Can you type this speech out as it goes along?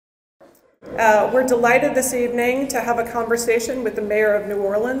We're delighted this evening to have a conversation with the Mayor of New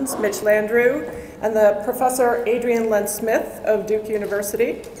Orleans, Mitch Landrieu, and the Professor Adriane Lentz-Smith of Duke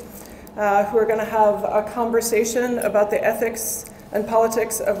University, who are going to have a conversation about the ethics and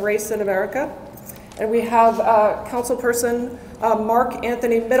politics of race in America. And we have Councilperson Mark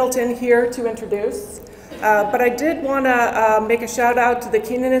Anthony Middleton here to introduce. But I did want to make a shout out to the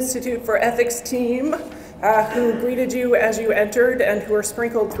Kenan Institute for Ethics team, who greeted you as you entered and who are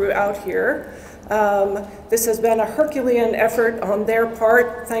sprinkled throughout here. This has been a Herculean effort on their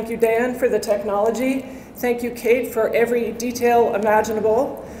part. Thank you, Dan, for the technology. Thank you, Kate, for every detail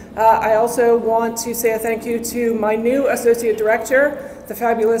imaginable. I also want to say a thank you to my new Associate Director, the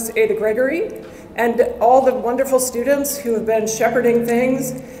fabulous Ada Gregory, and all the wonderful students who have been shepherding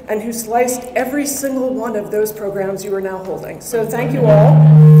things and who sliced every single one of those programs you are now holding. So thank you all.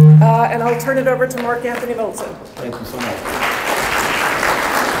 And I'll turn it over to Mark Anthony Middleton. Thank you so much.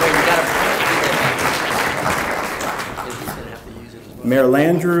 Mayor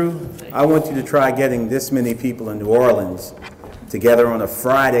Landrieu, I want you to try getting this many people in New Orleans together on a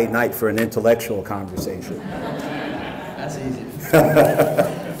Friday night for an intellectual conversation. That's easy.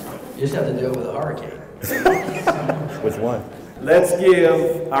 You just have to do it with a hurricane. With one. Let's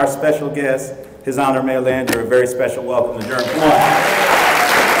give our special guest, His Honor Mayor Landrieu, a very special welcome to Durham. Come on.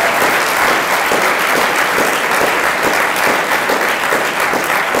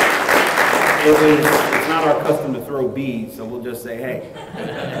 It's not our custom to throw beads, so we'll just say, hey.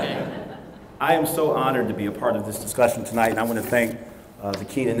 I am so honored to be a part of this discussion tonight, and I want to thank the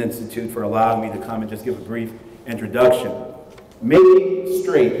Kenan Institute for allowing me to come and just give a brief introduction. Making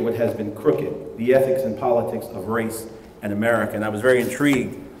straight what has been crooked, the ethics and politics of race in America. And I was very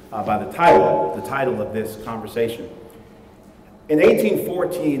intrigued by the title of this conversation. In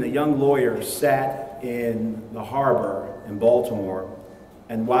 1814, a young lawyer sat in the harbor in Baltimore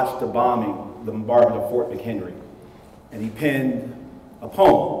and watched the bombardment of Fort McHenry. And he penned a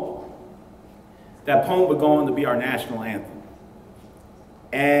poem. That poem would go on to be our national anthem.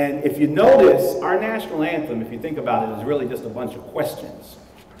 And if you notice, our national anthem, if you think about it, is really just a bunch of questions.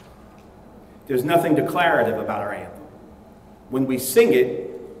 There's nothing declarative about our anthem. When we sing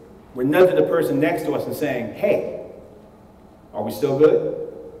it, we're nudging the person next to us and saying, hey, are we still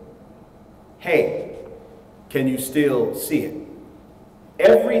good? Hey, can you still see it?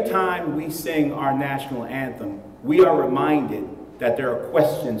 Every time we sing our national anthem, we are reminded that there are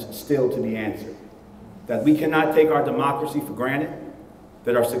questions still to be answered, that we cannot take our democracy for granted,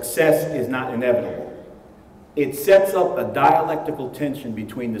 that our success is not inevitable. It sets up a dialectical tension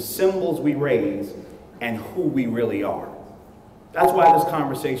between the symbols we raise and who we really are. That's why this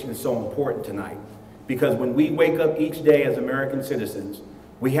conversation is so important tonight, because when we wake up each day as American citizens,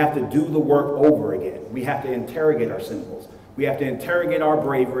 we have to do the work over again. We have to interrogate our symbols. We have to interrogate our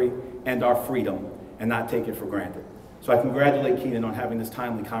bravery and our freedom and not take it for granted. So I congratulate Kenan on having this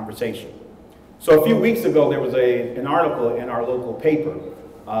timely conversation. So a few weeks ago, there was an article in our local paper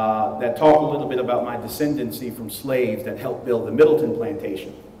that talked a little bit about my descendancy from slaves that helped build the Middleton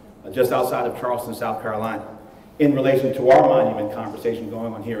plantation just outside of Charleston, South Carolina, in relation to our monument conversation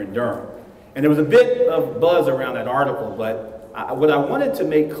going on here in Durham. And there was a bit of buzz around that article, but what I wanted to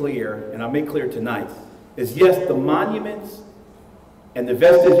make clear, and I'll make clear tonight, is yes, the monuments and the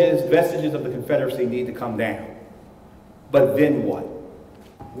vestiges of the Confederacy need to come down. But then what?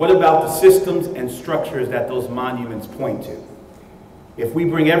 What about the systems and structures that those monuments point to? If we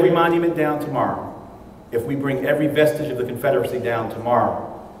bring every monument down tomorrow, if we bring every vestige of the Confederacy down tomorrow,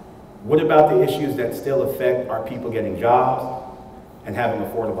 what about the issues that still affect our people getting jobs and having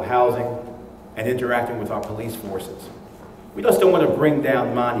affordable housing and interacting with our police forces? We just don't want to bring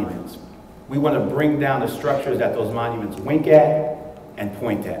down monuments. We want to bring down the structures that those monuments wink at and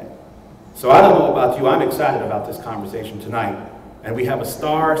point at. So I don't know about you, I'm excited about this conversation tonight. And we have a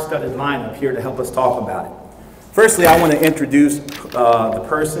star-studded lineup here to help us talk about it. Firstly, I want to introduce the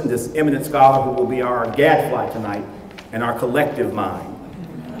person, this eminent scholar who will be our gadfly tonight and our collective mind.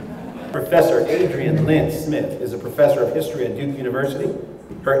 Professor Adriane Lentz-Smith is a professor of history at Duke University.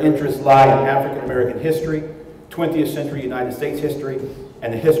 Her interests lie in African American history, 20th century United States history,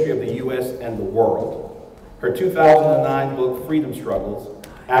 and the history of the U.S. and the world. Her 2009 book, Freedom Struggles,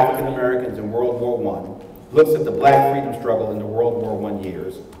 African Americans in World War I, looks at the Black freedom struggle in the World War I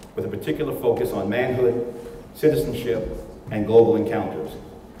years, with a particular focus on manhood, citizenship, and global encounters.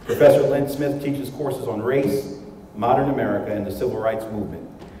 Professor Lentz-Smith teaches courses on race, modern America, and the civil rights movement.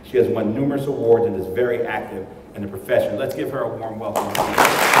 She has won numerous awards and is very active in the profession. Let's give her a warm welcome.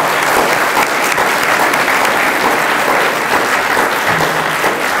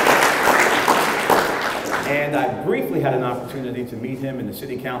 And I briefly had an opportunity to meet him in the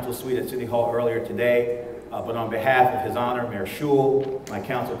City Council suite at City Hall earlier today. But on behalf of His Honor, Mayor Schul, my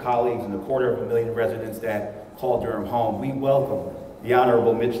council colleagues, and the 250,000 residents that call Durham home, we welcome the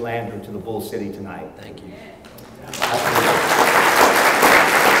Honorable Mitch Landrieu to the Bull City tonight. Thank you.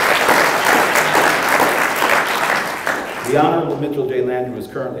 The Honorable Mitchell J. Landrieu is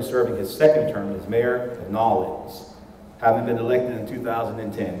currently serving his second term as mayor of New Orleans, having been elected in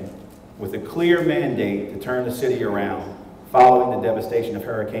 2010 with a clear mandate to turn the city around following the devastation of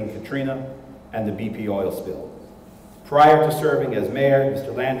Hurricane Katrina and the BP oil spill. Prior to serving as mayor,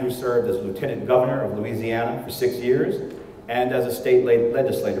 Mr. Landrieu served as lieutenant governor of Louisiana for 6 years and as a state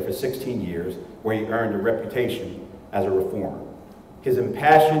legislator for 16 years, where he earned a reputation as a reformer. His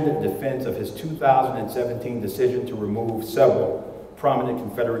impassioned defense of his 2017 decision to remove several prominent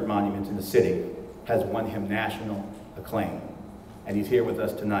Confederate monuments in the city has won him national acclaim, and he's here with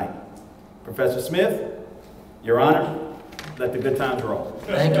us tonight. Professor Smith, Your Honor, let the good times roll.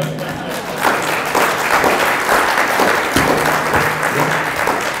 Thank you.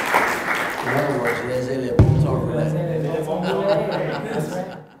 In other words, laissez les bons rouler.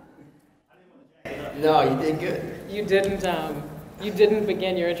 No, you did good. You didn't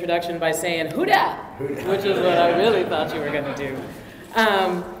begin your introduction by saying "Who dat?" which is what I really thought you were going to do.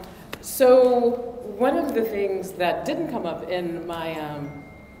 So one of the things that didn't come up in my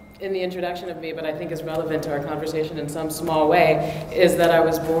in the introduction of me, but I think is relevant to our conversation in some small way, is that I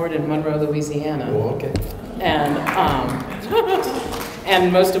was born in Monroe, Louisiana. Oh, okay. And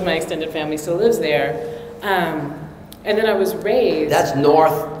and most of my extended family still lives there. And then I was raised. That's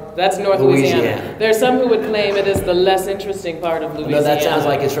North Louisiana. There are some who would claim it is the less interesting part of Louisiana. No, that sounds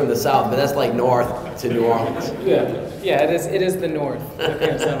like it's from the south, but that's like north to New Orleans. Yeah, it is the north.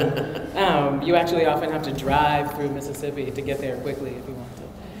 Okay, so, you actually often have to drive through Mississippi to get there quickly if you want to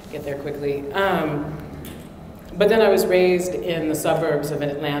get there quickly. But then I was raised in the suburbs of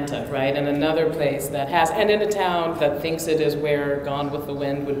Atlanta, right, in another place that has, and in a town that thinks it is where Gone with the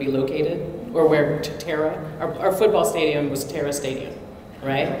Wind would be located, or where our football stadium was Terra Stadium.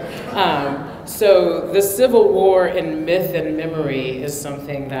 Right? So the Civil War in myth and memory is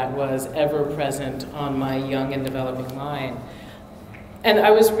something that was ever present on my young and developing mind. And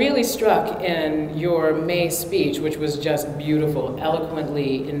I was really struck in your May speech, which was just beautiful,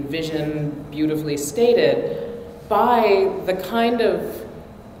 eloquently envisioned, beautifully stated, by the kind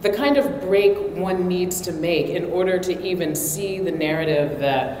of break one needs to make in order to even see the narrative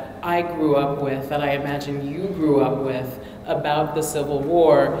that I grew up with, that I imagine you grew up with, about the Civil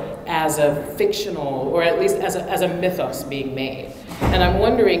War as a fictional, or at least as a mythos being made. And I'm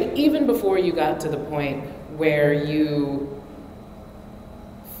wondering, even before you got to the point where you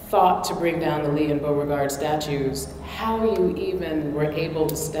thought to bring down the Lee and Beauregard statues, how you even were able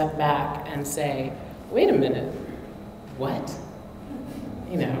to step back and say, wait a minute, what?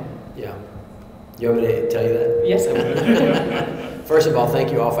 You know. Yeah. You want me to tell you that? Yes, I would. First of all,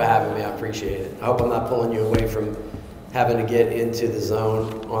 thank you all for having me. I appreciate it. I hope I'm not pulling you away from having to get into the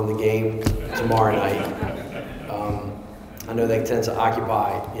zone on the game tomorrow night. I know they tend to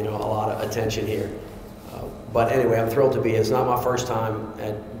occupy, a lot of attention here. But anyway, I'm thrilled to be here. It's not my first time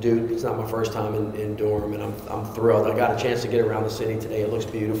at Duke. It's not my first time in Durham, and I'm thrilled. I got a chance to get around the city today. It looks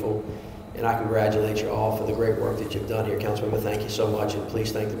beautiful, and I congratulate you all for the great work that you've done here. Councilmember, thank you so much, and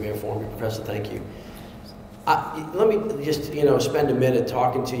please thank the mayor for me. Professor, thank you. Let me just, spend a minute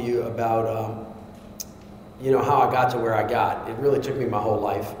talking to you about how I got to where I got. It really took me my whole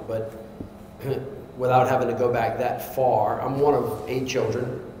life, but without having to go back that far, I'm one of 8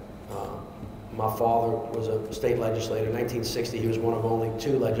 children. My father was a state legislator. In 1960, he was one of only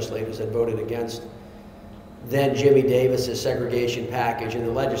 2 legislators that voted against then Jimmy Davis's segregation package in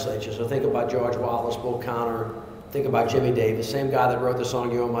the legislature. So think about George Wallace, Bull Connor, think about Jimmy Davis, same guy that wrote the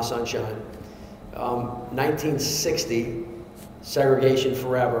song You Own My Sunshine. 1960, segregation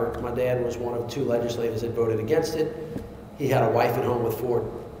forever. My dad was one of 2 legislators that voted against it. He had a wife at home with 4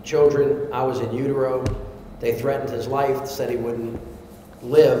 children. I was in utero. They threatened his life, said he wouldn't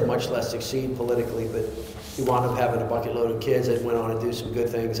live, much less succeed politically, but he wound up having a bucket load of kids that went on to do some good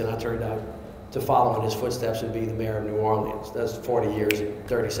things, and I turned out to follow in his footsteps and be the mayor of New Orleans. That's 40 years and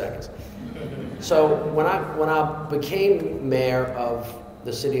 30 seconds. So when I became mayor of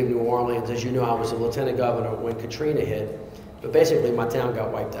the city of New Orleans, as you know, I was a lieutenant governor when Katrina hit, but basically my town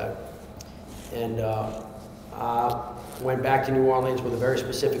got wiped out. And I went back to New Orleans with a very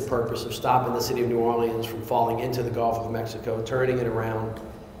specific purpose of stopping the city of New Orleans from falling into the Gulf of Mexico, turning it around,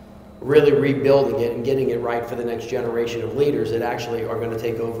 really rebuilding it and getting it right for the next generation of leaders that actually are going to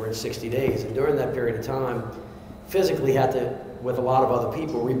take over in 60 days. And during that period of time, physically had to, with a lot of other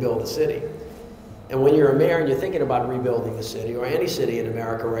people, rebuild the city. And when you're a mayor and you're thinking about rebuilding the city, or any city in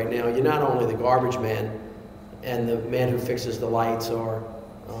America right now, you're not only the garbage man and the man who fixes the lights, or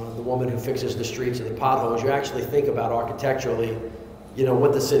the woman who fixes the streets or the potholes. You actually think about architecturally, you know,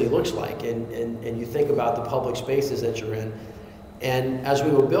 what the city looks like, and you think about the public spaces that you're in. And as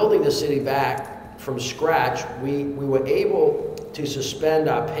we were building the city back from scratch, we were able to suspend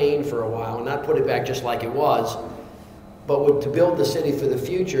our pain for a while and not put it back just like it was, but to build the city for the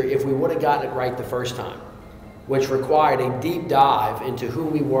future if we would have gotten it right the first time, which required a deep dive into who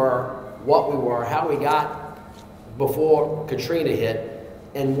we were, what we were, how we got before Katrina hit,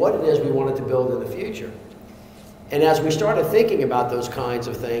 and what it is we wanted to build in the future. And as we started thinking about those kinds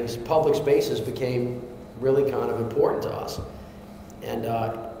of things, public spaces became really kind of important to us. And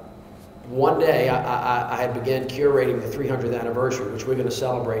one day I had began curating the 300th anniversary, which we're going to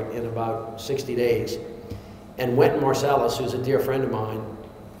celebrate in about 60 days. And Wynton Marsalis, who's a dear friend of mine,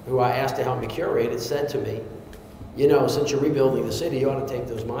 who I asked to help me curate it, said to me, you know, since you're rebuilding the city, you ought to take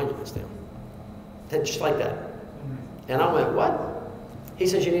those monuments down. Just like that. And I went, what? He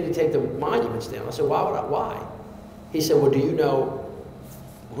says, you need to take the monuments down. I said, why? He said, well, do you know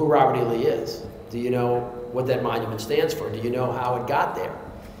who Robert E. Lee is? Do you know what that monument stands for? Do you know how it got there?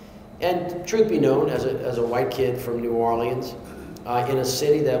 And truth be known, as a white kid from New Orleans, in a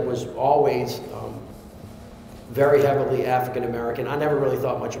city that was always very heavily African American, I never really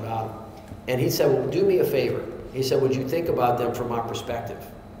thought much about it. And he said, well, do me a favor. He said, would you think about them from our perspective?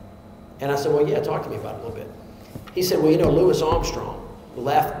 And I said, well, yeah, talk to me about it a little bit. He said, well, you know, Louis Armstrong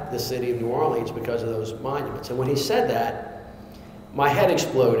left the city of New Orleans because of those monuments. And when he said that, my head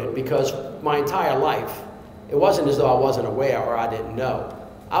exploded, because my entire life, it wasn't as though I wasn't aware or I didn't know.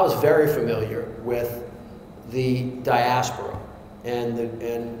 I was very familiar with the diaspora and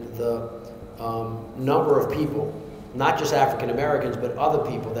the number of people, not just African Americans, but other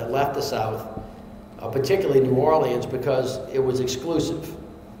people that left the South, particularly New Orleans, because it was exclusive.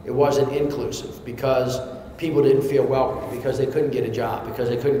 It wasn't inclusive, because people didn't feel welcome, because they couldn't get a job, because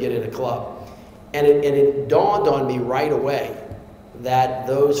they couldn't get in a club. And it dawned on me right away that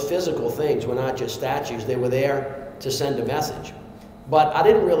those physical things were not just statues, they were there to send a message. But I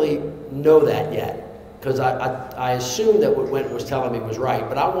didn't really know that yet, because I assumed that what Wynton was telling me was right,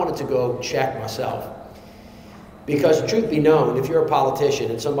 but I wanted to go check myself. Because truth be known, if you're a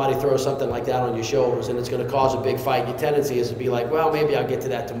politician and somebody throws something like that on your shoulders and it's going to cause a big fight, your tendency is to be like, well, maybe I'll get to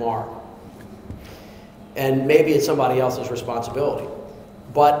that tomorrow. And maybe it's somebody else's responsibility.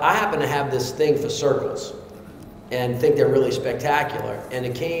 But I happen to have this thing for circles and think they're really spectacular. And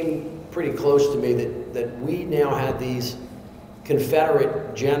it came pretty close to me that we now had these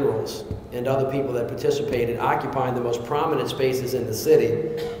Confederate generals and other people that participated occupying the most prominent spaces in the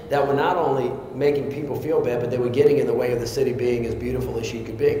city that were not only making people feel bad, but they were getting in the way of the city being as beautiful as she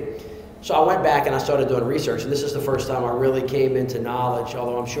could be. So I went back and I started doing research, and this is the first time I really came into knowledge,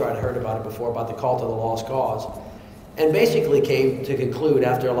 although I'm sure I'd heard about it before, about the cult of the lost cause. And basically came to conclude,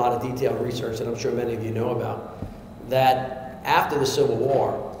 after a lot of detailed research that I'm sure many of you know about, that after the Civil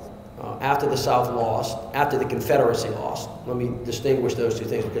War, after the South lost, after the Confederacy lost, let me distinguish those two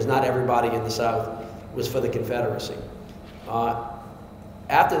things, because not everybody in the South was for the Confederacy.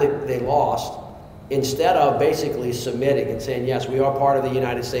 After they lost, instead of basically submitting and saying, yes, we are part of the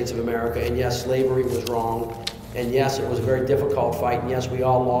United States of America, and yes, slavery was wrong, and yes, it was a very difficult fight, and yes, we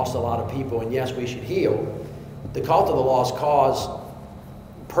all lost a lot of people, and yes, we should heal, the cult of the lost cause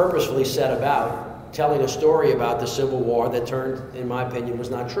purposefully set about telling a story about the Civil War that turned, in my opinion, was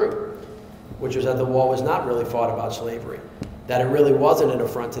not true, which was that the war was not really fought about slavery, that it really wasn't an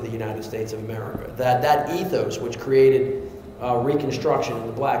affront to the United States of America, that ethos which created Reconstruction and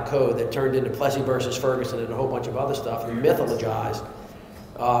the Black Code that turned into Plessy versus Ferguson and a whole bunch of other stuff and mythologized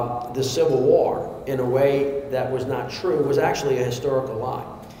the Civil War in a way that was not true, was actually a historical lie.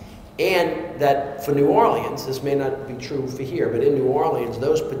 And that for New Orleans, this may not be true for here, but in New Orleans,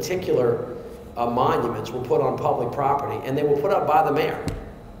 those particular monuments were put on public property, and they were put up by the mayor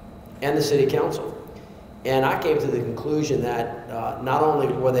and the city council. And I came to the conclusion that not only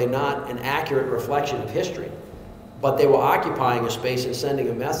were they not an accurate reflection of history, but they were occupying a space and sending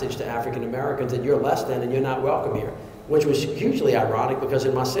a message to African Americans that you're less than and you're not welcome here, which was hugely ironic, because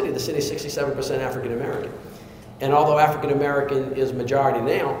in my city, the city is 67% African American. And although African American is majority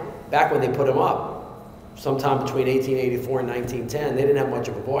now, back when they put them up, sometime between 1884 and 1910, they didn't have much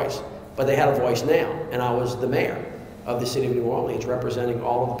of a voice, but they had a voice now, and I was the mayor of the city of New Orleans, representing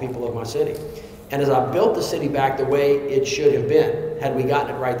all of the people of my city. And as I built the city back the way it should have been, had we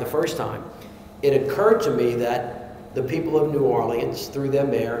gotten it right the first time, it occurred to me that the people of New Orleans, through their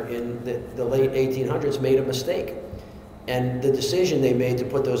mayor in the late 1800s, made a mistake. And the decision they made to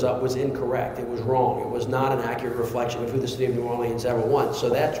put those up was incorrect. It was wrong. It was not an accurate reflection of who the city of New Orleans ever was. So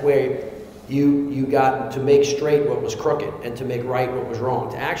that's where you got to make straight what was crooked and to make right what was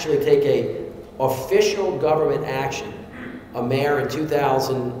wrong. To actually take a official government action, a mayor in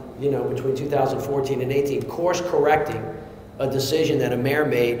 2000, between 2014 and 18, course correcting a decision that a mayor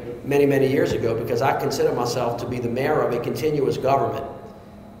made many, many years ago, because I consider myself to be the mayor of a continuous government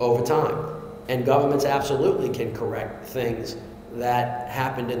over time. And governments absolutely can correct things that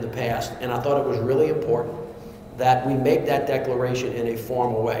happened in the past. And I thought it was really important that we make that declaration in a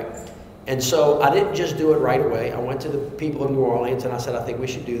formal way. And so I didn't just do it right away. I went to the people of New Orleans and I said, I think we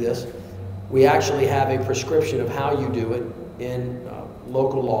should do this. We actually have a prescription of how you do it in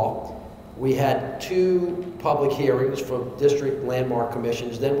local law. We had 2 public hearings for district landmark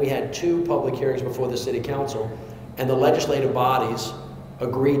commissions. Then we had 2 public hearings before the city council, and the legislative bodies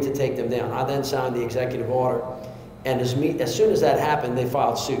agreed to take them down. I then signed the executive order, and as soon as that happened, they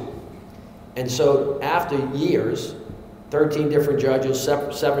filed suit. And so after years, 13 different judges,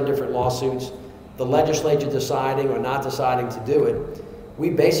 7 different lawsuits, the legislature deciding or not deciding to do it, we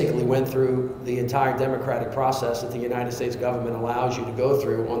basically went through the entire democratic process that the United States government allows you to go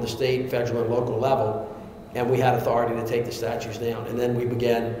through on the state, federal, and local level, and we had authority to take the statues down. And then we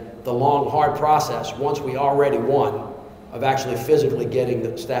began the long, hard process, once we already won, of actually physically getting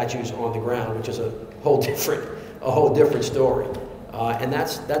the statues on the ground, which is a whole different story. And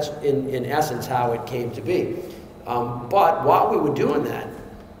that's in essence how it came to be. But while we were doing that,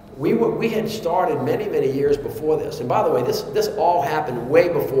 we had started many, many years before this. And by the way, this all happened way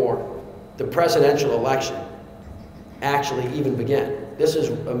before the presidential election actually even began. This is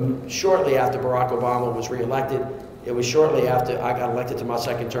shortly after Barack Obama was reelected. It was shortly after I got elected to my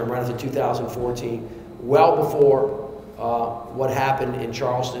second term, right after 2014, well before what happened in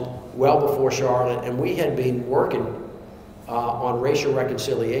Charleston, well before Charlotte, and we had been working on racial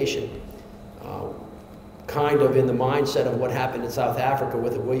reconciliation, kind of in the mindset of what happened in South Africa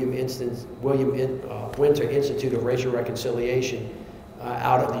with the William Winter Institute of Racial Reconciliation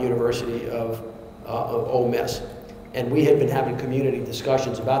out of the University of Ole Miss. And we had been having community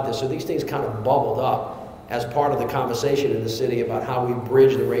discussions about this, so these things kind of bubbled up as part of the conversation in the city about how we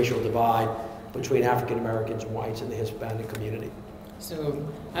bridge the racial divide between African Americans and whites in the Hispanic community. So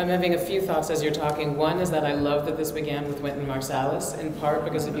I'm having a few thoughts as you're talking. One is that I love that this began with Wynton Marsalis, in part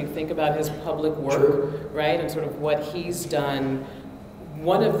because if you think about his public work, True. right, and sort of what he's done,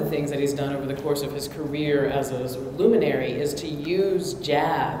 one of the things that he's done over the course of his career as a sort of luminary is to use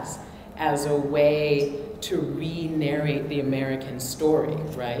jazz as a way to re-narrate the American story,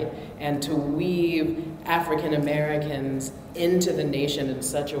 right? And to weave African Americans into the nation in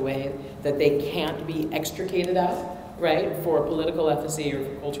such a way that they can't be extricated out, right, for political efficacy or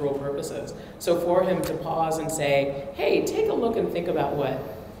for cultural purposes. So for him to pause and say, hey, take a look and think about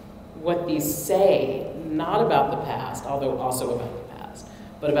what these say, not about the past, although also about the past,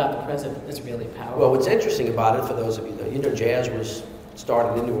 but about the present, is really powerful. Well, what's interesting about it, for those of you know, jazz was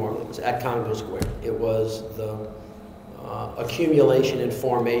started in New Orleans at Congo Square. It was the accumulation and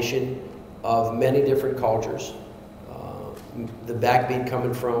formation of many different cultures, the backbeat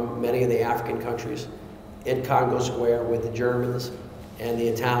coming from many of the African countries, in Congo Square with the Germans and the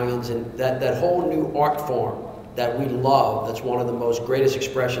Italians, and that whole new art form that we love, that's one of the most greatest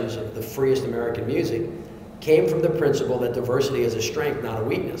expressions of the freest American music, came from the principle that diversity is a strength, not a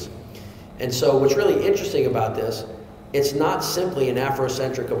weakness. And so what's really interesting about this, it's not simply an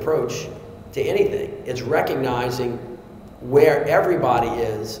Afrocentric approach to anything. It's recognizing where everybody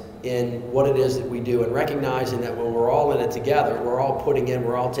is in what it is that we do, and recognizing that when we're all in it together, we're all putting in,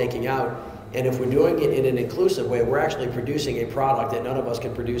 we're all taking out. And if we're doing it in an inclusive way, we're actually producing a product that none of us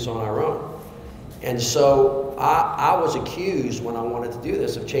can produce on our own. And so I was accused when I wanted to do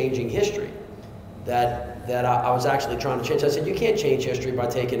this of changing history, that I was actually trying to change. I said, you can't change history by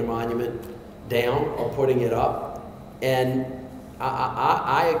taking a monument down or putting it up. And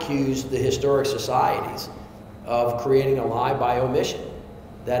I accused the historic societies of creating a lie by omission,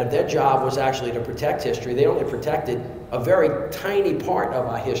 that if their job was actually to protect history, they only protected a very tiny part of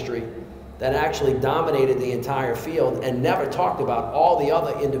our history that actually dominated the entire field and never talked about all the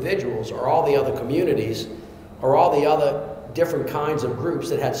other individuals or all the other communities or all the other different kinds of groups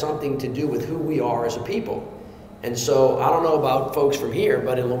that had something to do with who we are as a people. And so I don't know about folks from here,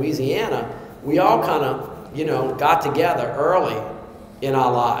 but in Louisiana, we all kind of, you know, got together early in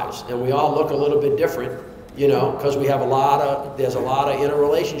our lives, and we all look a little bit different, you know, because we have there's a lot of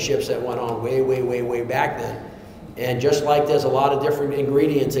interrelationships that went on way back then. And just like there's a lot of different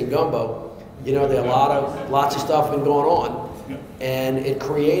ingredients in gumbo, you know, there are lots of stuff been going on. And it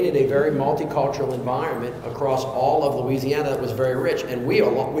created a very multicultural environment across all of Louisiana that was very rich. And we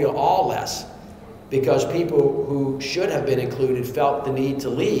are all less, because people who should have been included felt the need to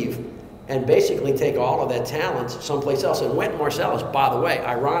leave and basically take all of their talents someplace else. And Wynton Marsalis, by the way,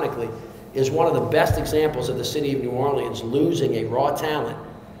 ironically, is one of the best examples of the city of New Orleans losing a raw talent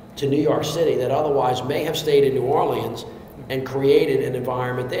to New York City that otherwise may have stayed in New Orleans and created an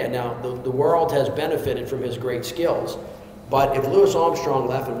environment there. Now, the world has benefited from his great skills, but if Louis Armstrong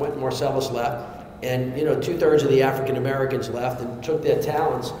left and Wynton Marsalis left, and 2/3 of the African Americans left and took their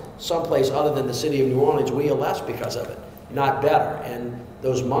talents someplace other than the city of New Orleans, we are less because of it, not better. And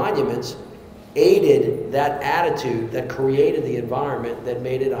those monuments aided that attitude that created the environment that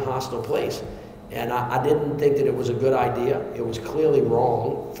made it a hostile place. And I didn't think that it was a good idea. It was clearly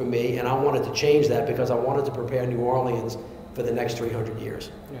wrong for me, and I wanted to change that because I wanted to prepare New Orleans for the next 300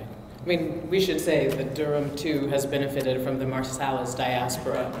 years. Right. I mean, we should say that Durham, too, has benefited from the Marsalis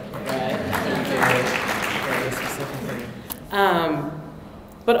diaspora, right? Very specifically.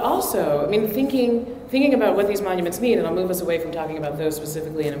 But also, I mean, thinking about what these monuments mean, and I'll move us away from talking about those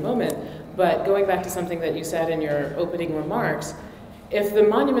specifically in a moment, but going back to something that you said in your opening remarks, if the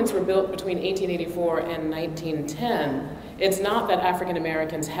monuments were built between 1884 and 1910, it's not that African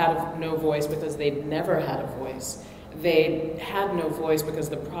Americans had no voice because they'd never had a voice. They had no voice because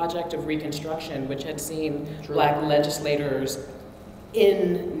the project of Reconstruction, which had seen black legislators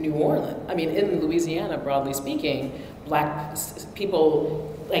in New Orleans, I mean, in Louisiana, broadly speaking, black people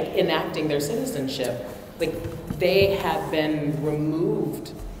like enacting their citizenship, like they had been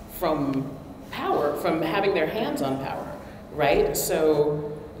removed from power, from having their hands on power, right?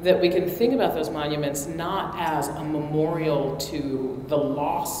 So that we can think about those monuments not as a memorial to the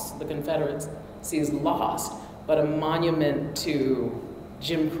loss the Confederacy's lost, but a monument to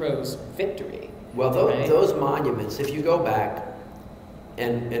Jim Crow's victory. Well, those monuments, if you go back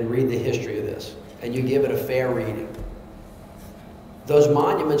and read the history of this, and you give it a fair reading, those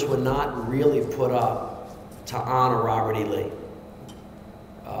monuments were not really put up to honor Robert E. Lee.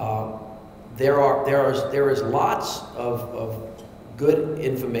 There is lots of good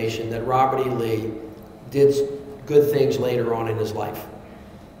information that Robert E. Lee did good things later on in his life.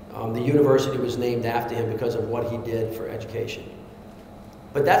 The university was named after him because of what he did for education.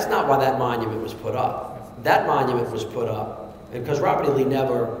 But that's not why that monument was put up. That monument was put up because Robert E.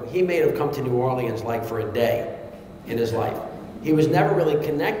 Lee he may have come to New Orleans like for a day in his life. He was never really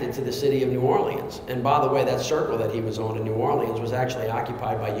connected to the city of New Orleans. And by the way, that circle that he was on in New Orleans was actually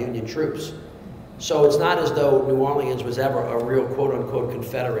occupied by Union troops. So it's not as though New Orleans was ever a real quote-unquote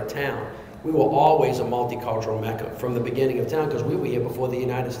Confederate town. We were always a multicultural Mecca from the beginning of town because we were here before the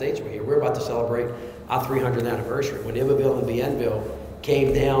United States were here. We're about to celebrate our 300th anniversary. When Iberville and Bienville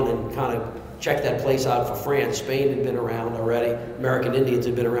came down and kind of checked that place out for France, Spain had been around already. American Indians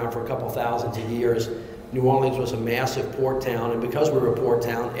had been around for a couple thousand years. New Orleans was a massive port town, and because we were a port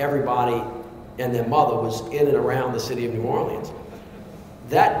town, everybody and their mother was in and around the city of New Orleans.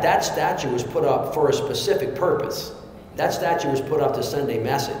 That statue was put up for a specific purpose. That statue was put up to send a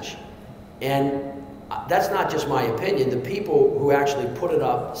message. And that's not just my opinion. The people who actually put it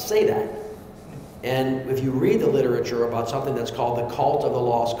up say that. And if you read the literature about something that's called the cult of the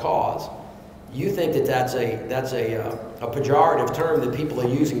lost cause, you think that that's a pejorative term that people are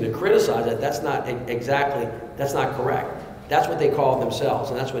using to criticize it. That's not correct. That's what they call themselves,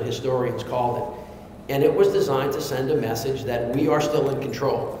 and that's what historians called it. And it was designed to send a message that we are still in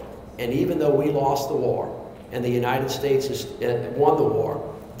control. And even though we lost the war, and the United States has won the war,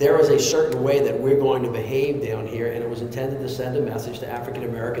 there is a certain way that we're going to behave down here, and it was intended to send a message to African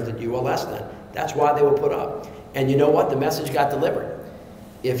Americans that you are less than. That's why they were put up. And you know what? The message got delivered.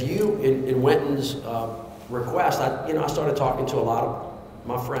 If you, in Wynton's request, I started talking to a lot of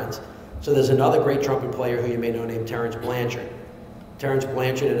my friends. So there's another great trumpet player who you may know named Terrence Blanchard. Terrence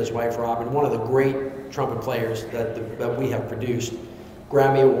Blanchard and his wife Robin, one of the great trumpet players that we have produced.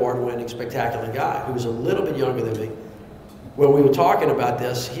 Grammy Award-winning, spectacular guy who was a little bit younger than me. When we were talking about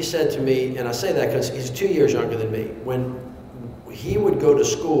this, he said to me, and I say that because he's 2 years younger than me, when he would go to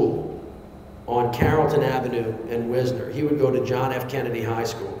school on Carrollton Avenue in Wisner, he would go to John F. Kennedy High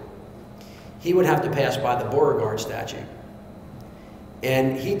School, he would have to pass by the Beauregard statue.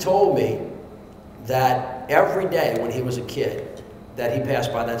 And he told me that every day when he was a kid, that he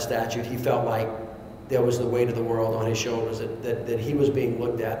passed by that statue, he felt like there was the weight of the world on his shoulders, that he was being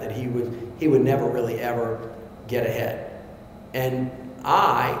looked at, that he would never really ever get ahead. And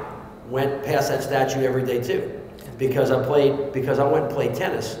I went past that statue every day too, because I went and played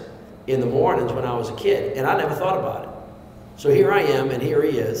tennis in the mornings when I was a kid, and I never thought about it. So here I am, and here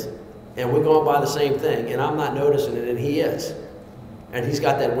he is, And we're going by the same thing, and I'm not noticing it, and he is. And he's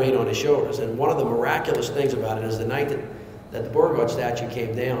got that weight on his shoulders. And one of the miraculous things about it is the night that the Beauregard statue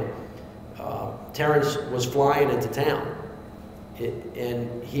came down, Terrence was flying into town,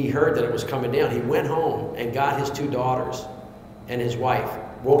 and he heard that it was coming down. He went home and got his 2 daughters and his wife,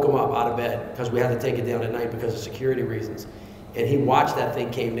 woke them up out of bed, because we had to take it down at night because of security reasons. And he watched that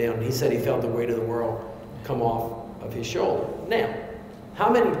thing came down, and he said he felt the weight of the world come off of his shoulder. Now,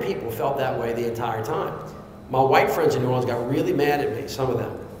 how many people felt that way the entire time? My white friends in New Orleans got really mad at me, some of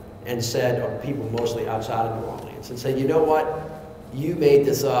them, and said, or people mostly outside of New Orleans, and said, you know what, you made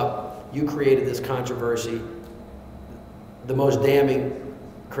this up, you created this controversy, the most damning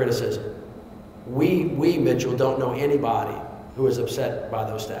criticism. We, Mitchell, don't know anybody who is upset by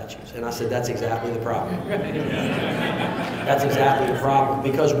those statues. And I said, that's exactly the problem. That's exactly the problem.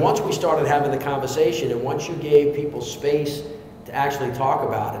 Because once we started having the conversation, and once you gave people space to actually talk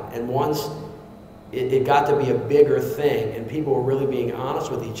about it, and once it got to be a bigger thing, and people were really being honest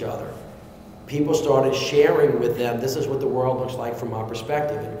with each other, people started sharing with them, this is what the world looks like from our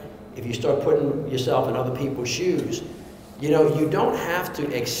perspective. And if you start putting yourself in other people's shoes, you know, you don't have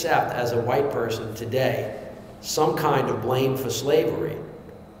to accept as a white person today some kind of blame for slavery.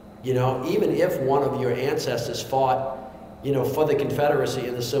 You know, even if one of your ancestors fought, you know, for the Confederacy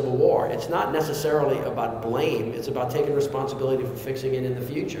in the Civil War, it's not necessarily about blame, it's about taking responsibility for fixing it in the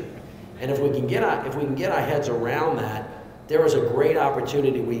future. And if we can get our heads around that, there is a great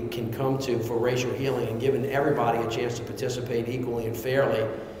opportunity we can come to for racial healing and giving everybody a chance to participate equally and fairly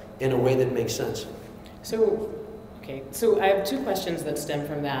in a way that makes sense. So, okay, so I have 2 questions that stem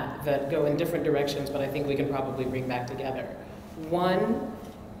from that go in different directions, but I think we can probably bring back together. One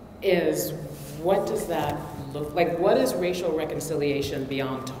is, what does that look like? What is racial reconciliation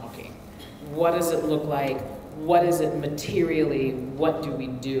beyond talking? What does it look like? What is it materially? What do we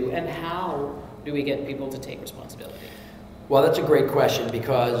do? And how do we get people to take responsibility? Well, that's a great question,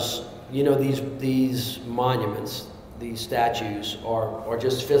 because, you know, these monuments, these statues are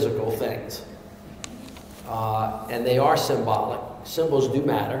just physical things. And they are symbolic. Symbols do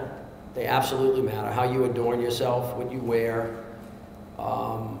matter. They absolutely matter. How you adorn yourself, what you wear,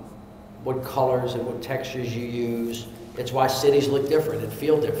 what colors and what textures you use. It's why cities look different and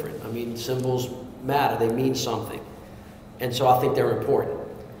feel different. I mean, symbols matter. They mean something. And so I think they're important.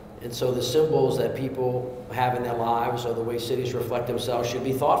 And so the symbols that people have in their lives, or the way cities reflect themselves, should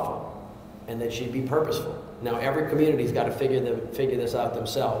be thoughtful, and they should be purposeful. Now, every community's got to figure this out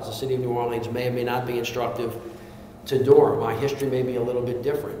themselves. The city of New Orleans may or may not be instructive to Durham. Our history may be a little bit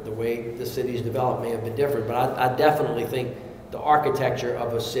different. The way the city's developed may have been different, but I definitely think the architecture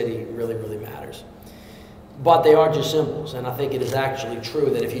of a city really, really matters. But they are just symbols, and I think it is actually true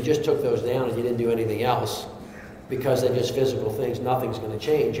that if you just took those down and you didn't do anything else, because they're just physical things, nothing's going to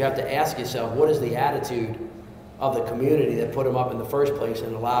change. You have to ask yourself, what is the attitude of the community that put them up in the first place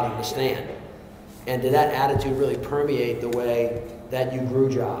and allowed them to stand? And did that attitude really permeate the way that you grew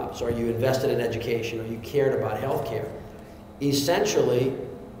jobs, or you invested in education, or you cared about health care? Essentially,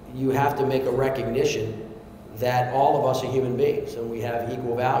 you have to make a recognition that all of us are human beings and we have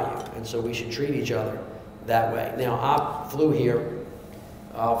equal value, and so we should treat each other that way. Now, I flew here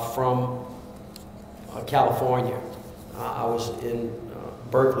from California. I was in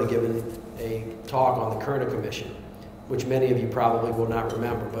Berkeley giving a talk on the Kenan Commission, which many of you probably will not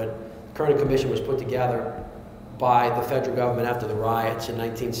remember, but the Kenan Commission was put together by the federal government after the riots in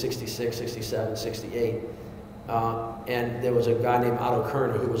 1966, 67, 68. And there was a guy named Otto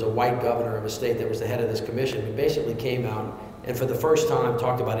Kerner, who was a white governor of a state that was the head of this commission, who basically came out and for the first time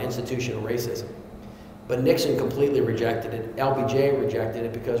talked about institutional racism. But Nixon completely rejected it. LBJ rejected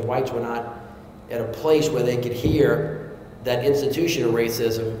it because whites were not at a place where they could hear that institutional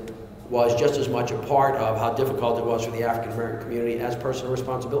racism was just as much a part of how difficult it was for the African American community as personal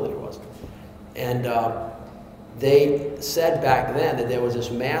responsibility was. And they said back then that there was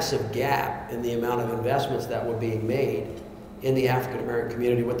this massive gap in the amount of investments that were being made in the African American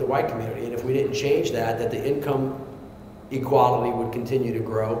community with the white community. And if we didn't change that, that the income equality would continue to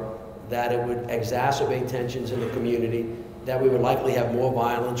grow, that it would exacerbate tensions in the community, that we would likely have more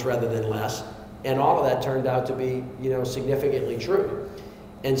violence rather than less. And all of that turned out to be, you know, significantly true.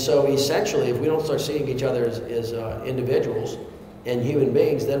 And so essentially, if we don't start seeing each other as individuals and human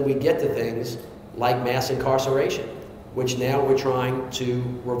beings, then we get to things like mass incarceration, which now we're trying to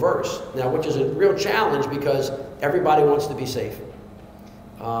reverse. Now, which is a real challenge because everybody wants to be safe.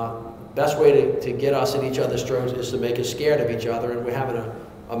 Best way to get us at each other's throats is to make us scared of each other, and we're having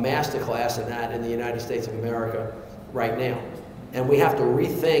a master class in that in the United States of America right now. And we have to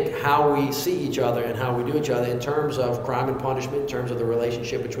rethink how we see each other and how we do each other in terms of crime and punishment, in terms of the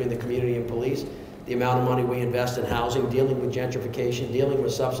relationship between the community and police, the amount of money we invest in housing, dealing with gentrification, dealing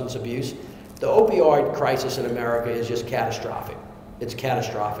with substance abuse. The opioid crisis in America is just catastrophic. It's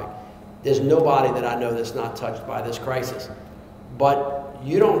catastrophic. There's nobody that I know that's not touched by this crisis. But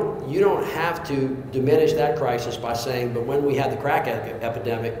you don't have to diminish that crisis by saying, but when we had the crack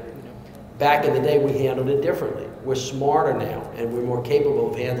epidemic, back in the day we handled it differently. We're smarter now, and we're more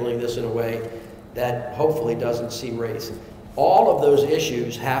capable of handling this in a way that hopefully doesn't see race. All of those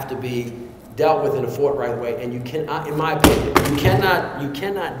issues have to be dealt with in a forthright way, and you cannot, in my opinion, you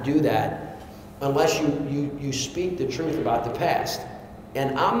cannot do that unless you speak the truth about the past.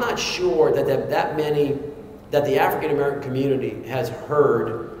 And I'm not sure that that the African American community has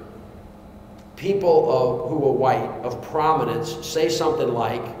heard people who are white of prominence say something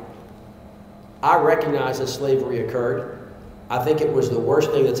like, I recognize that slavery occurred. I think it was the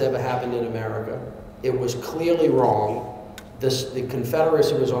worst thing that's ever happened in America. It was clearly wrong. The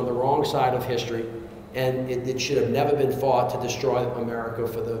Confederacy was on the wrong side of history, and it should have never been fought to destroy America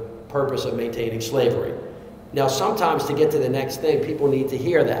for the purpose of maintaining slavery. Now, sometimes to get to the next thing, people need to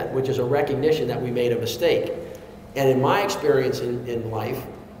hear that, which is a recognition that we made a mistake. And in my experience in life,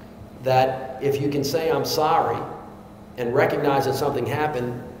 that if you can say I'm sorry and recognize that something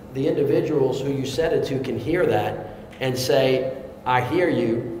happened, the individuals who you said it to can hear that and say, I hear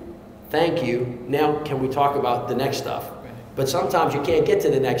you, thank you, now can we talk about the next stuff? Right. But sometimes you can't get to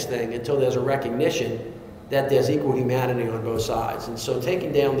the next thing until there's a recognition that there's equal humanity on both sides. And so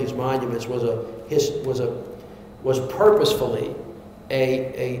taking down these monuments was purposefully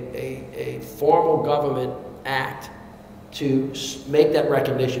a formal government act to make that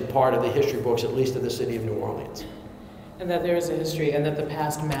recognition part of the history books, at least of the city of New Orleans. And that there is a history, and that the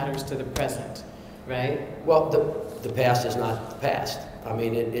past matters to the present, right? Well, the past is not the past. I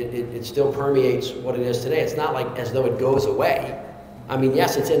mean, it still permeates what it is today. It's not like as though it goes away. I mean,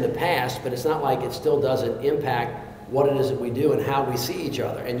 yes, it's in the past, but it's not like it still doesn't impact what it is that we do and how we see each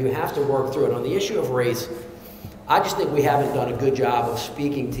other. And you have to work through it. On the issue of race, I just think we haven't done a good job of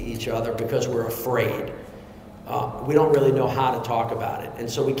speaking to each other because we're afraid. We don't really know how to talk about it. And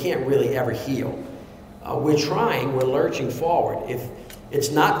so we can't really ever heal. We're trying, we're lurching forward. If it's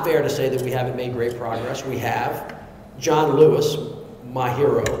not fair to say that we haven't made great progress, we have. John Lewis, my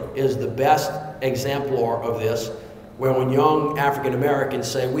hero, is the best exemplar of this, where when young African Americans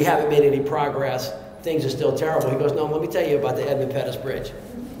say, we haven't made any progress, things are still terrible, he goes, no, let me tell you about the Edmund Pettus Bridge.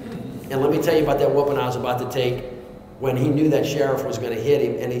 And let me tell you about that whooping I was about to take when he knew that sheriff was going to hit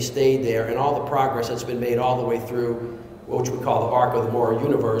him, and he stayed there, and all the progress that's been made all the way through, which we call the arc of the moral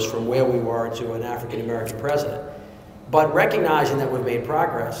universe, from where we were to an African-American president. But recognizing that we've made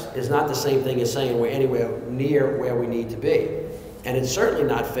progress is not the same thing as saying we're anywhere near where we need to be. And it's certainly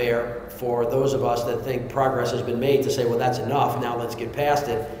not fair for those of us that think progress has been made to say, well, that's enough, now let's get past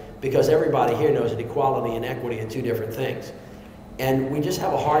it, because everybody here knows that equality and equity are two different things. And we just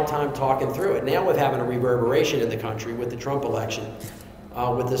have a hard time talking through it. Now we're having a reverberation in the country with the Trump election,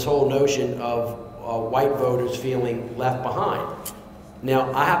 with this whole notion of white voters feeling left behind.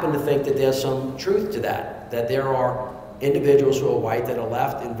 Now, I happen to think that there's some truth to that there are individuals who are white that are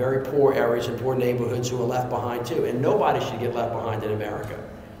left in very poor areas and poor neighborhoods who are left behind too, and nobody should get left behind in America.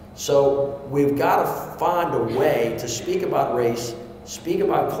 So we've got to find a way to speak about race, speak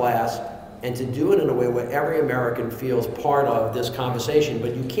about class, and to do it in a way where every American feels part of this conversation.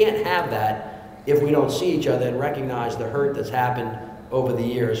 But you can't have that if we don't see each other and recognize the hurt that's happened over the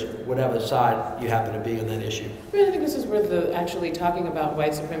years, whatever side you happen to be on that issue. I think this is where actually talking about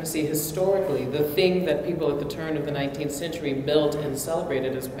white supremacy historically, the thing that people at the turn of the 19th century built and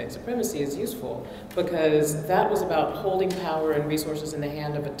celebrated as white supremacy is useful, because that was about holding power and resources in the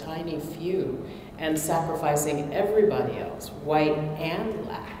hand of a tiny few and sacrificing everybody else, white and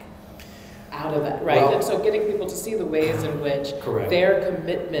black, out of that, right? Well, and so getting people to see the ways in which their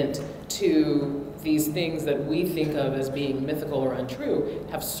commitment to these things that we think of as being mythical or untrue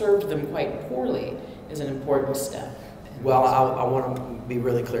have served them quite poorly is an important step. Well, I want to be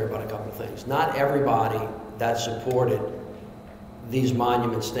really clear about a couple of things. Not everybody that supported these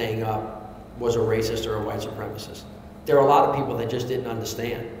monuments staying up was a racist or a white supremacist. There are a lot of people that just didn't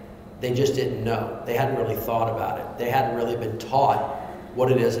understand. They just didn't know. They hadn't really thought about it. They hadn't really been taught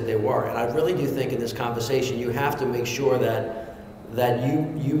what it is that they were. And I really do think in this conversation you have to make sure that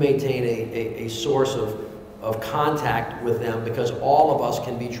you maintain a source of contact with them, because all of us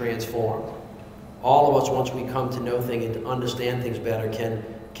can be transformed. All of us, once we come to know things and to understand things better,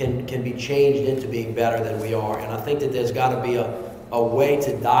 can be changed into being better than we are. And I think that there's got to be a way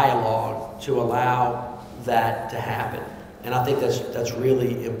to dialogue to allow that to happen. And I think that's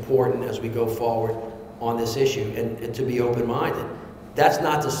really important as we go forward on this issue, and to be open-minded. That's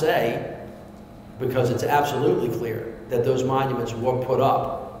not to say, because it's absolutely clear, that those monuments were put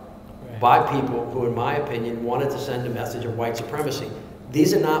up by people who, in my opinion, wanted to send a message of white supremacy.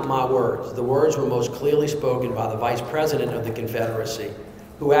 These are not my words. The words were most clearly spoken by the Vice President of the Confederacy,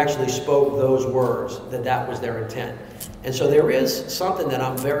 who actually spoke those words, that was their intent. And so there is something that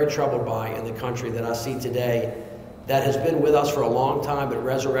I'm very troubled by in the country that I see today that has been with us for a long time, but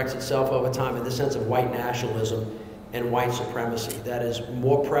resurrects itself over time in the sense of white nationalism and white supremacy that is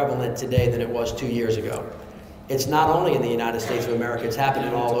more prevalent today than it was 2 years ago. It's not only in the United States of America, it's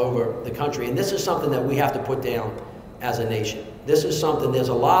happening all over the country. And this is something that we have to put down as a nation. This is something, there's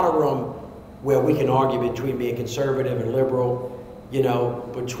a lot of room where we can argue between being conservative and liberal, you know,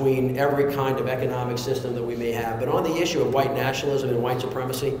 between every kind of economic system that we may have. But on the issue of white nationalism and white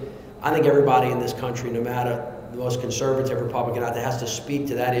supremacy, I think everybody in this country, no matter the most conservative Republican out there, has to speak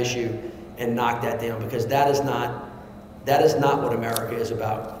to that issue and knock that down, because that is not what America is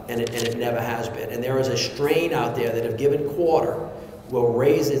about, and it never has been. And there is a strain out there that, if given quarter, will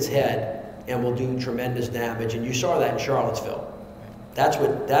raise its head and will do tremendous damage. And you saw that in Charlottesville. That's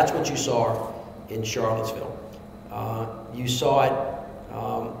what you saw in Charlottesville. You saw it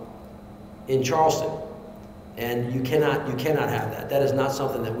in Charleston, and you cannot have that. That is not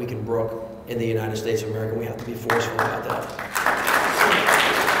something that we can brook in the United States of America. We have to be forceful about that.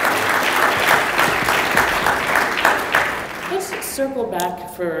 Let's circle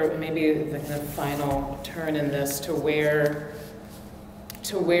back for maybe the final turn in this to where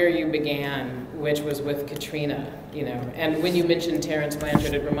you began, which was with Katrina, you know. And when you mentioned Terence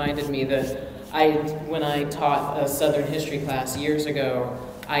Blanchard, it reminded me that when I taught a Southern history class years ago,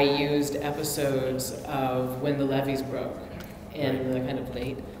 I used episodes of When the Levees Broke in the kind of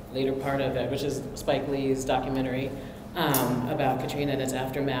later part of it, which is Spike Lee's documentary about Katrina and its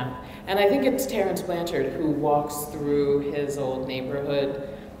aftermath. And I think it's Terence Blanchard who walks through his old neighborhood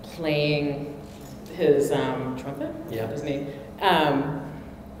playing his trumpet, his name,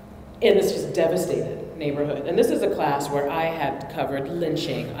 in this just devastated neighborhood. And this is a class where I had covered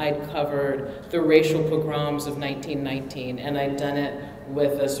lynching, I'd covered the racial pogroms of 1919, and I'd done it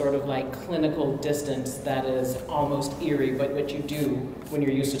with a sort of like clinical distance that is almost eerie, but what you do when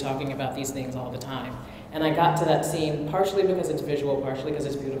you're used to talking about these things all the time. And I got to that scene partially because it's visual, partially because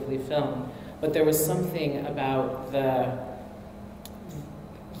it's beautifully filmed, but there was something about the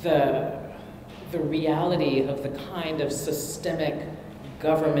reality of the kind of systemic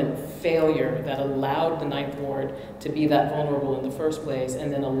government failure that allowed the Ninth Ward to be that vulnerable in the first place,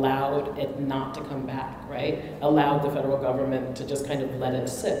 and then allowed it not to come back, right? Allowed the federal government to just kind of let it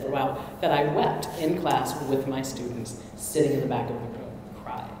sit for a while, that I wept in class with my students, sitting in the back of the room,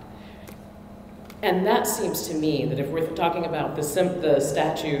 cried. And that seems to me that if we're talking about the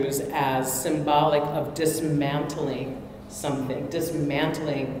statues as symbolic of dismantling something,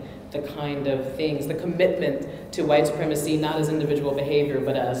 dismantling the kind of things, the commitment to white supremacy, not as individual behavior,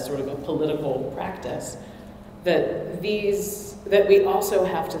 but as sort of a political practice, that we also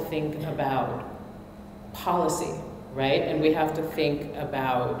have to think about policy, right? And we have to think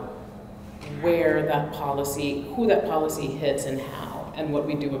about where that policy, who that policy hits and how, and what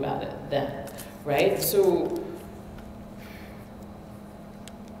we do about it then, right? So,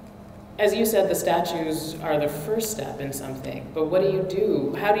 as you said, the statues are the first step in something, but what do you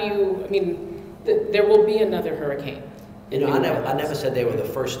do? How do you, I mean, there will be another hurricane. You know, I never said they were the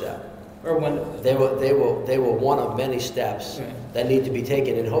first step. Or one of them. They were one of many steps that need to be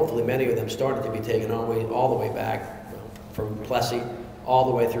taken, and hopefully many of them started to be taken all the way back from Plessy all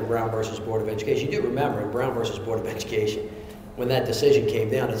the way through Brown versus Board of Education. You do remember in Brown versus Board of Education, when that decision came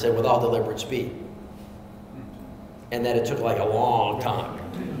down, it said with all deliberate speed. And that it took like a long time.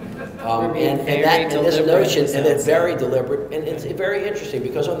 And this notion, and it's very deliberate, and it's very interesting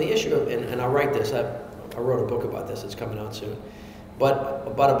because on the issue of, and I write this, I wrote a book about this, it's coming out soon, but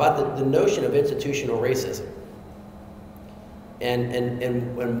about the notion of institutional racism.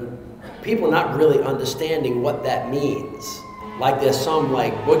 And when people not really understanding what that means, like there's some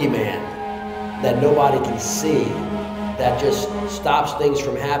like boogeyman that nobody can see that just stops things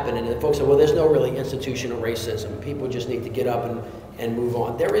from happening, and folks say, well, there's no really institutional racism. People just need to get up and move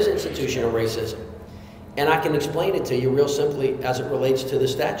on. There is institutional racism. And I can explain it to you real simply as it relates to the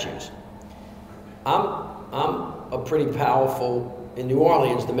statues. I'm a pretty powerful, in New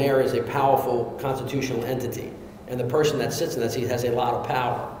Orleans, the mayor is a powerful constitutional entity. And the person that sits in that seat has a lot of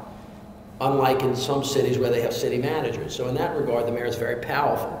power, unlike in some cities where they have city managers. So in that regard, the mayor is very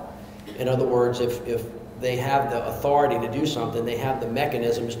powerful. In other words, if they have the authority to do something, they have the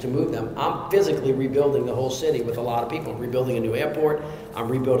mechanisms to move them. I'm physically rebuilding the whole city with a lot of people. I'm rebuilding a new airport, I'm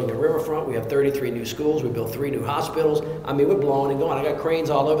rebuilding a riverfront, we have 33 new schools, we built 3 new hospitals. I mean, we're blowing and going. I got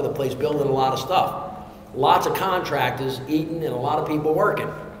cranes all over the place building a lot of stuff. Lots of contractors eating and a lot of people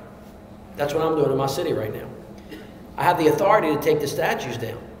working. That's what I'm doing in my city right now. I have the authority to take the statues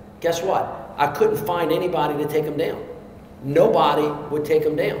down. Guess what? I couldn't find anybody to take them down. Nobody would take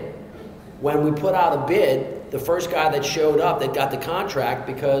them down. When we put out a bid, the first guy that showed up that got the contract,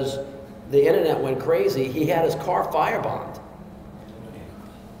 because the internet went crazy, he had his car firebombed.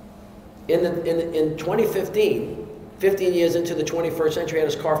 In 2015, 15 years into the 21st century, he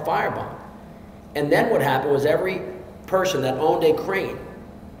had his car firebombed. And then what happened was every person that owned a crane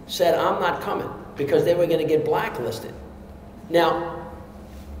said, I'm not coming, because they were going to get blacklisted. Now,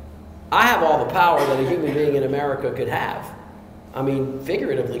 I have all the power that a human being in America could have. I mean,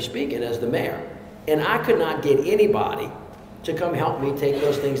 figuratively speaking, as the mayor. And I could not get anybody to come help me take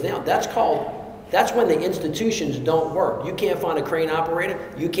those things down. That's when the institutions don't work. You can't find a crane operator,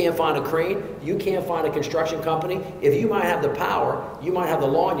 you can't find a crane, you can't find a construction company. If you might have the power, you might have the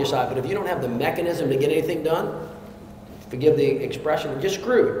law on your side, but if you don't have the mechanism to get anything done, forgive the expression, you're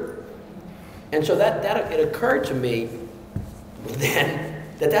screwed. And so it occurred to me then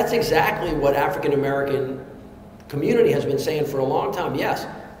that that's exactly what African American community has been saying for a long time. Yes,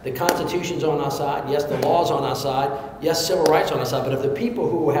 the Constitution's on our side. Yes, the law's on our side. Yes, civil rights on our side. But if the people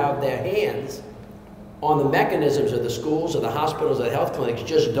who have their hands on the mechanisms of the schools or the hospitals or the health clinics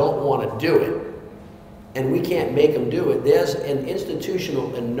just don't want to do it, and we can't make them do it, there's an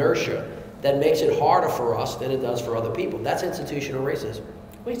institutional inertia that makes it harder for us than it does for other people. That's institutional racism.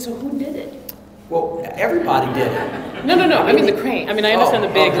 Wait, so who did it? Well, everybody did it. No. I mean the crane. I mean, I understand the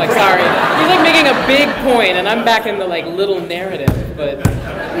big, like, sorry. You're like making a big point, and I'm back in the, like, little narrative, but.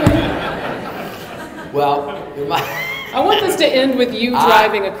 Well, I want this to end with you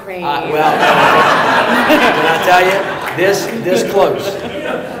driving a crane. Well, can I tell you, this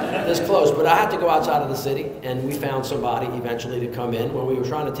close. But I had to go outside of the city, and we found somebody eventually to come in. When we were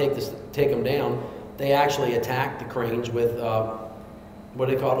trying to take them down, they actually attacked the cranes with, what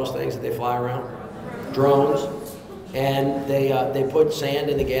do they call those things that they fly around? Drones. And they put sand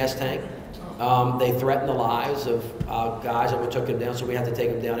in the gas tank. They threatened the lives of guys that were took them down, so we had to take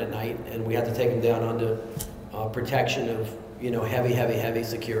them down at night, and we had to take them down under protection of, heavy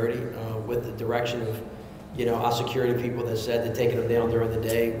security, with the direction of, our security people that said that taking them down during the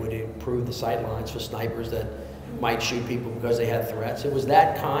day would improve the sight lines for snipers that might shoot people because they had threats. It was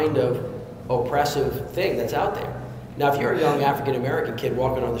that kind of oppressive thing that's out there. Now, if you're a young African-American kid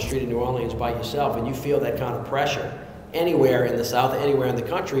walking on the street of New Orleans by yourself and you feel that kind of pressure anywhere in the South, anywhere in the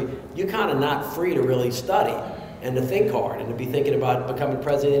country, you're kind of not free to really study and to think hard and to be thinking about becoming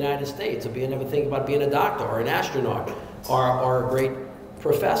president of the United States, or never think about being a doctor or an astronaut or a great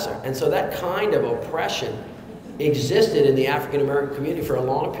professor. And so that kind of oppression existed in the African-American community for a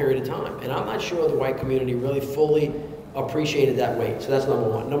long period of time. And I'm not sure the white community really fully appreciated that weight. So that's number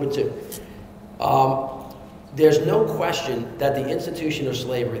one. Number two, there's no question that the institution of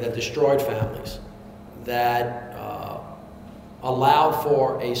slavery that destroyed families, that allowed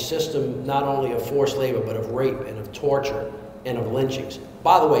for a system not only of forced labor, but of rape and of torture and of lynchings.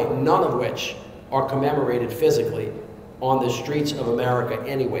 By the way, none of which are commemorated physically on the streets of America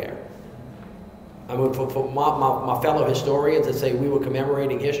anywhere. I mean, for my fellow historians that say we were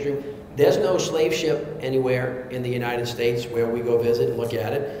commemorating history, there's no slave ship anywhere in the United States where we go visit and look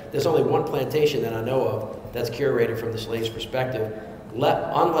at it. There's only one plantation that I know of that's curated from the slave's perspective.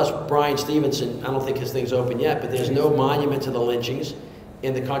 Unless Brian Stevenson, I don't think his thing's open yet, but there's no monument to the lynchings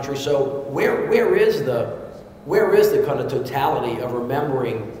in the country. So where is the kind of totality of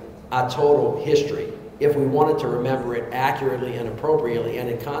remembering our total history if we wanted to remember it accurately and appropriately and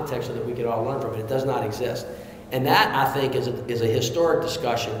in context so that we could all learn from it? It does not exist. And that, I think, is a historic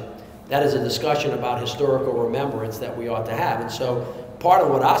discussion. That is a discussion about historical remembrance that we ought to have. And so part of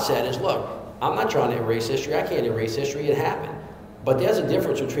what I said is, look, I'm not trying to erase history. I can't erase history. It happened. But there's a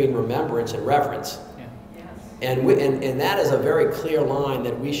difference between remembrance and reverence. Yeah. Yes. And that is a very clear line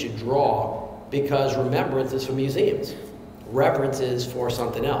that we should draw, because remembrance is for museums. Reverence is for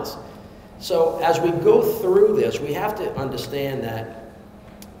something else. So as we go through this, we have to understand that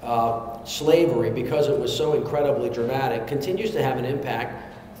slavery, because it was so incredibly dramatic, continues to have an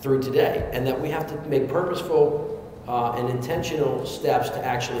impact through today, and that we have to make purposeful and intentional steps to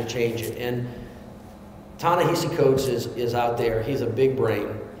actually change it. And Ta-Nehisi Coates is out there. He's a big brain.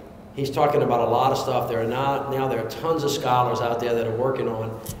 He's talking about a lot of stuff. There are tons of scholars out there that are working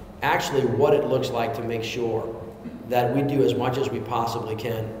on actually what it looks like to make sure that we do as much as we possibly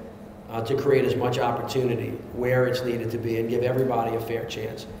can to create as much opportunity where it's needed to be and give everybody a fair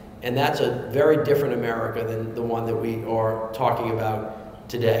chance. And that's a very different America than the one that we are talking about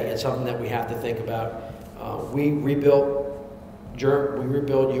today. It's something that we have to think about. We rebuilt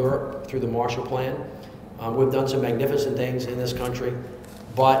Europe through the Marshall Plan. We've done some magnificent things in this country,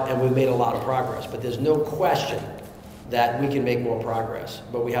 and we've made a lot of progress. But there's no question that we can make more progress.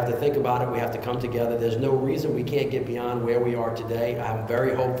 But we have to think about it. We have to come together. There's no reason we can't get beyond where we are today. I'm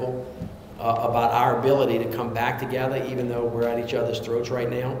very hopeful about our ability to come back together, even though we're at each other's throats right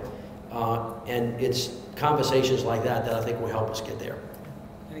now. And it's conversations like that that I think will help us get there.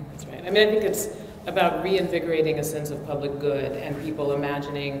 I think that's right. I mean, I think it's about reinvigorating a sense of public good and people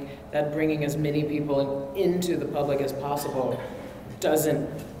imagining that bringing as many people into the public as possible doesn't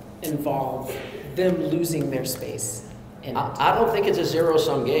involve them losing their space in it. I don't think it's a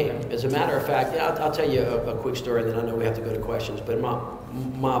zero-sum game. As a matter of fact, I'll tell you a quick story, and then I know we have to go to questions. But my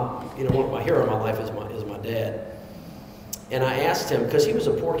hero in my life is my dad. And I asked him, because he was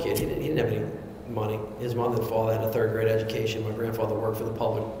a poor kid, he didn't have any money. His mother and father had a third-grade education. My grandfather worked for the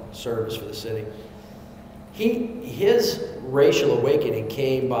public service for the city. His racial awakening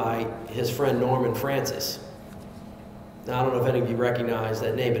came by his friend Norman Francis. Now, I don't know if any of you recognize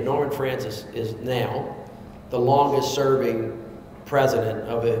that name, but Norman Francis is now the longest-serving president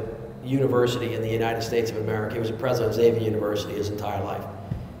of a university in the United States of America. He was a president of Xavier University his entire life.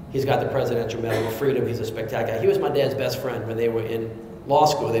 He's got the Presidential Medal of Freedom. He's a spectacular guy. He was my dad's best friend when they were in law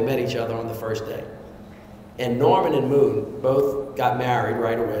school. They met each other on the first day. And Norman and Moon both got married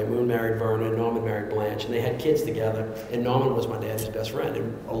right away. Moon married Verna, and Norman married Blanche, and they had kids together, and Norman was my dad's best friend.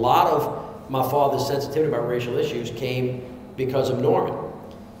 And a lot of my father's sensitivity about racial issues came because of Norman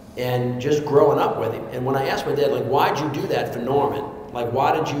and just growing up with him. And when I asked my dad, like, why'd you do that for Norman? Like,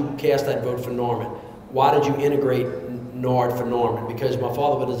 why did you cast that vote for Norman? Why did you integrate Nord for Norman? Because my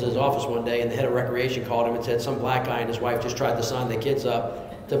father was in his office one day, and the head of recreation called him and said some black guy and his wife just tried to sign their kids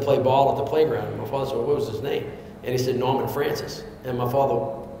up to play ball at the playground. And my father said, well, what was his name? And he said, Norman Francis. And my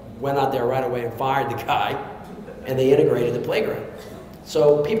father went out there right away and fired the guy, and they integrated the playground.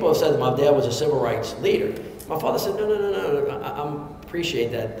 So people have said that my dad was a civil rights leader. My father said, no, I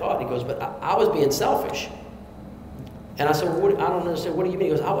appreciate that thought. He goes, but I was being selfish. And I said, well, I don't understand, what do you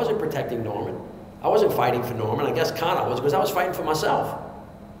mean? He goes, I wasn't protecting Norman. I wasn't fighting for Norman. I guess Kenan was, because I was fighting for myself.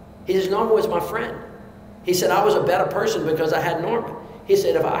 He says, Norman was my friend. He said, I was a better person because I had Norman. He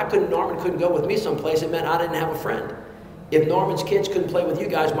said, if Norman couldn't go with me someplace, it meant I didn't have a friend. If Norman's kids couldn't play with you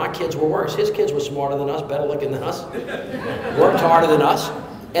guys, my kids were worse. His kids were smarter than us, better looking than us, worked harder than us,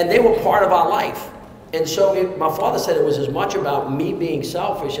 and they were part of our life. And so my father said it was as much about me being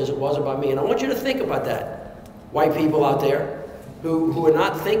selfish as it was about me. And I want you to think about that, white people out there who are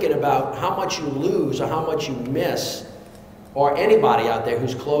not thinking about how much you lose or how much you miss, or anybody out there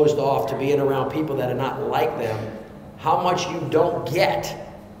who's closed off to being around people that are not like them, how much you don't get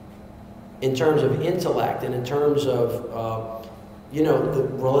in terms of intellect and in terms of, the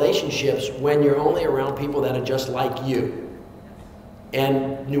relationships when you're only around people that are just like you.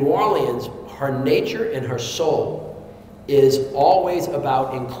 And New Orleans, her nature and her soul is always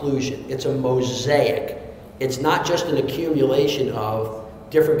about inclusion. It's a mosaic. It's not just an accumulation of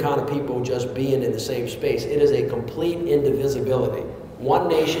different kind of people just being in the same space. It is a complete indivisibility. One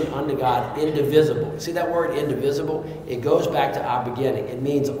nation under God, indivisible. See that word indivisible? It goes back to our beginning. It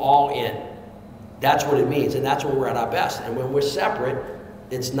means all in. That's what it means, and that's when we're at our best. And when we're separate,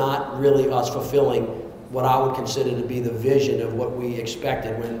 it's not really us fulfilling what I would consider to be the vision of what we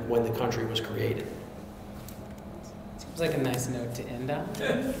expected when the country was created. Seems like a nice note to end on,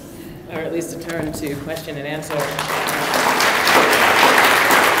 or at least to turn to question and answer.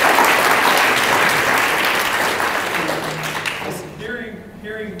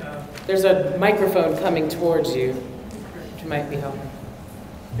 There's a microphone coming towards you, which might be helpful.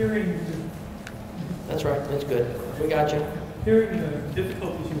 That's right, that's good. We got you. Hearing the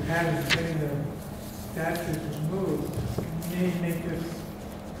difficulties you had in getting the statues removed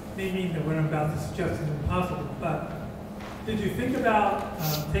may mean that what I'm about to suggest is impossible, but did you think about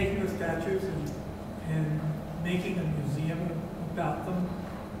taking the statues and making a museum about them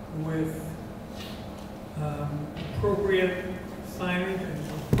with appropriate signage and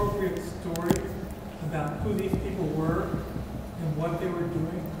appropriate story about who these people were and what they were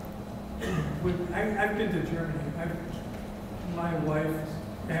doing? I've been to Germany. My wife's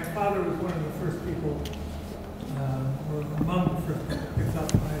grandfather was one of the first people, or among the first people picked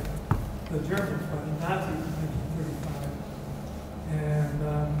up by the Germans, by the Nazis in 1935. And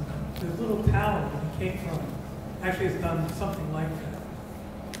this little town that he came from actually has done something like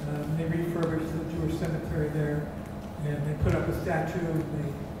that. They refurbished the Jewish cemetery there, and they put up a statue, and they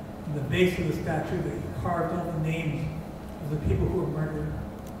the base of the statue, they carved all the names of the people who were murdered,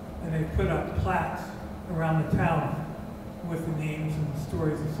 and they put up plaques around the town with the names and the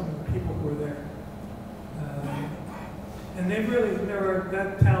stories of some of the people who were there. And they really,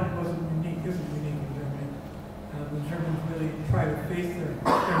 that town isn't unique in Germany. The Germans really try to face their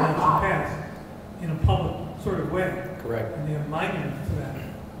Nazi past in a public sort of way. Correct. And they have monuments to that.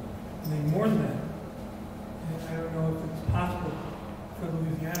 And they mourn that. And I don't know if it's possible for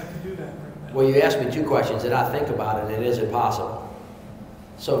Louisiana to do that right now. Well, you asked me two questions. Did I think about it? And is it possible?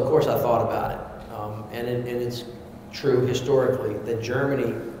 So, of course, I thought about it. And it's true historically that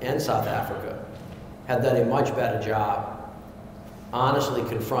Germany and South Africa have done a much better job honestly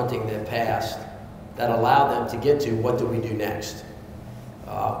confronting their past that allowed them to get to what do we do next.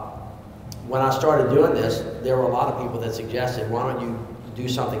 When I started doing this, there were a lot of people that suggested, why don't you do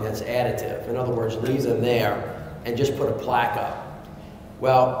something that's additive? In other words, leave them there and just put a plaque up.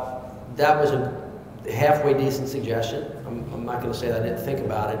 Well, that was a halfway decent suggestion. I'm not going to say that I didn't think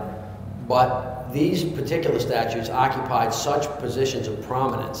about it, but these particular statues occupied such positions of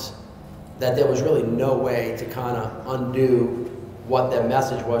prominence that there was really no way to kind of undo what their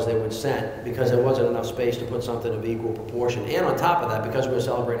message was they would send, because there wasn't enough space to put something of equal proportion. And on top of that, because we were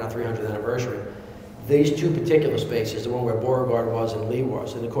celebrating our 300th anniversary, these two particular spaces, the one where Beauregard was and Lee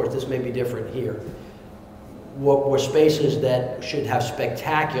was, and of course this may be different here, were spaces that should have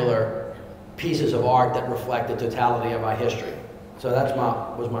spectacular pieces of art that reflect the totality of our history. So that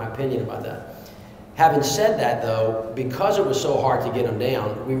was my opinion about that. Having said that, though, because it was so hard to get them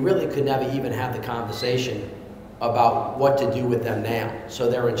down, we really could never even have the conversation about what to do with them now. So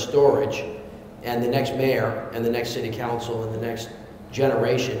they're in storage, and the next mayor and the next city council and the next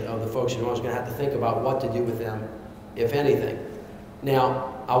generation of the folks in New Orleans are going to have to think about what to do with them, if anything.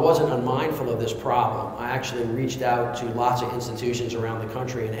 Now, I wasn't unmindful of this problem. I actually reached out to lots of institutions around the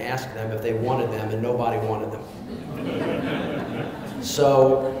country and asked them if they wanted them, and nobody wanted them.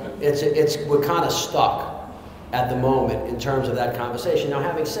 So we're kind of stuck at the moment in terms of that conversation. Now,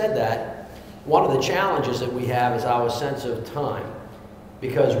 having said that, one of the challenges that we have is our sense of time,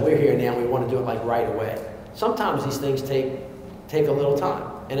 because we're here now and we want to do it like right away. Sometimes these things take a little time,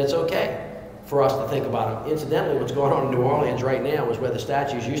 and it's okay for us to think about them. Incidentally, what's going on in New Orleans right now is where the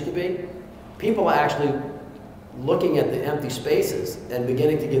statues used to be. People are actually looking at the empty spaces and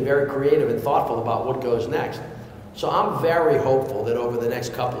beginning to get very creative and thoughtful about what goes next. So I'm very hopeful that over the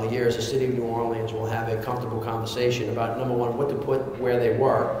next couple of years, the city of New Orleans will have a comfortable conversation about, number one, what to put where they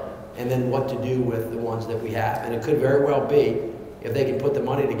were, and then what to do with the ones that we have. And it could very well be, if they can put the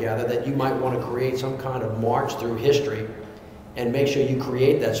money together, that you might want to create some kind of march through history and make sure you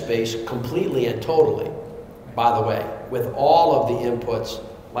create that space completely and totally, by the way, with all of the inputs,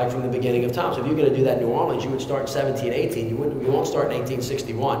 like from the beginning of time. So if you're going to do that in New Orleans, you would start in 1718. You won't start in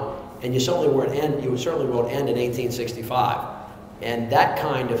 1861. And you certainly won't end in 1865. And that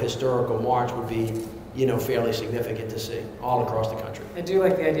kind of historical march would be, fairly significant to see all across the country. I do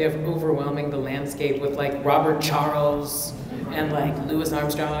like the idea of overwhelming the landscape with like Robert Charles and like Louis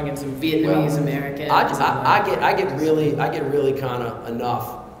Armstrong and some Vietnamese Americans. I get really kind of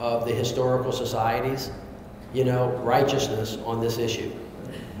enough of the historical societies, righteousness on this issue,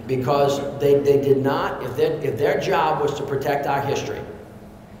 because they did not. If their job was to protect our history,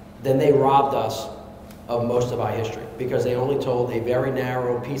 then they robbed us of most of our history, because they only told a very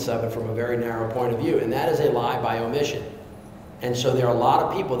narrow piece of it from a very narrow point of view, and that is a lie by omission. And so there are a lot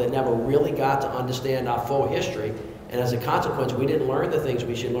of people that never really got to understand our full history, and as a consequence, we didn't learn the things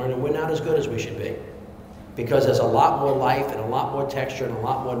we should learn, and we're not as good as we should be. Because there's a lot more life and a lot more texture and a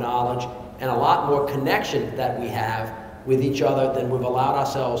lot more knowledge and a lot more connection that we have with each other than we've allowed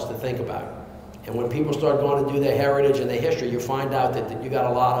ourselves to think about. And when people start going to do their heritage and their history, you find out that you got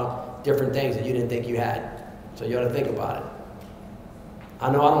a lot of different things that you didn't think you had. So you ought to think about it.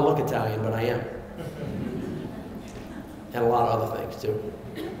 I know I don't look Italian, but I am. And a lot of other things, too.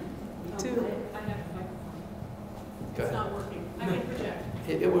 I have a microphone. Go It's ahead. not working. I can project.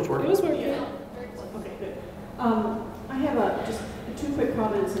 It was working. It was working. Yeah. Okay, good. I have just two quick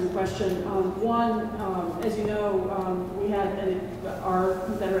comments and a question. One, as you know, we had our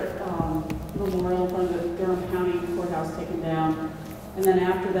Confederate memorial in front of the Durham County Courthouse taken down. And then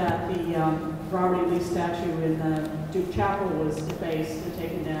after that, the Robert E. Lee statue in the Duke Chapel was defaced and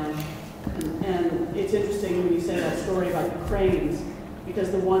taken down. And it's interesting when you say that story about the cranes,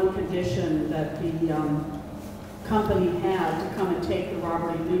 because the one condition that the company had to come and take the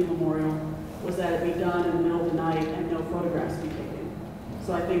Robert E. Lee Memorial was that it be done in the middle of the night and no photographs be taken.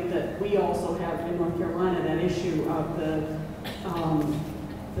 So I think that we also have in North Carolina that issue of the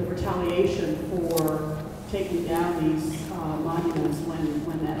retaliation for taking down these monuments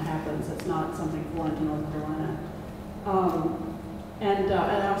when that happens. It's not something foreign to North Carolina. And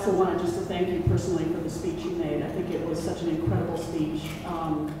I also wanted just to thank you personally for the speech you made. I think it was such an incredible speech.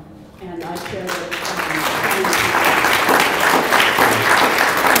 And I share it. I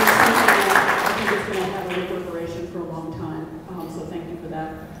think it's going to have a reverberation for a long time. So thank you for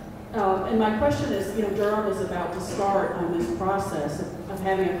that. And my question is, Durham is about to start on this process of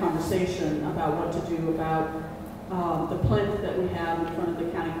having a conversation about what to do about the plinth that we have in front of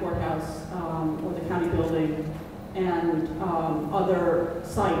the county courthouse or the county building and other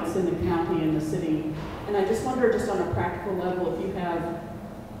sites in the county and the city. And I just wonder, just on a practical level, if you have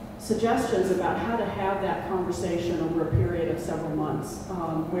suggestions about how to have that conversation over a period of several months,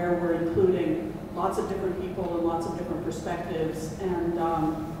 where we're including lots of different people and lots of different perspectives, and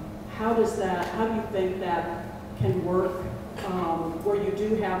how do you think that can work where you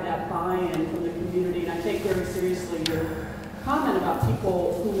do have that buy-in from the community? And I take very seriously your comment about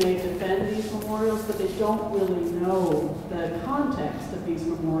people who may defend these memorials, but they don't really know the context of these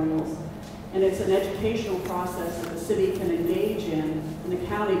memorials. And it's an educational process that the city can engage in, and the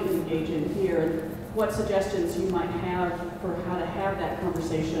county can engage in here. What suggestions you might have for how to have that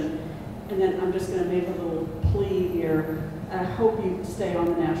conversation? And then I'm just going to make a little plea here. I hope you stay on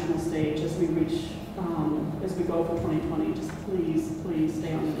the national stage as we reach, as we go for 2020. Just please, please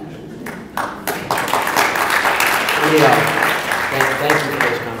stay on the national stage. Thank you for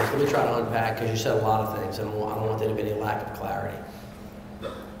those comments. Let me try to unpack, because you said a lot of things, and I don't want there to be any lack of clarity.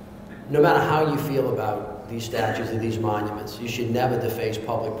 No matter how you feel about these statues or these monuments, you should never deface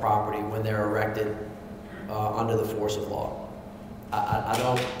public property when they're erected under the force of law.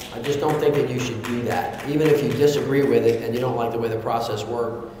 I just don't think that you should do that. Even if you disagree with it and you don't like the way the process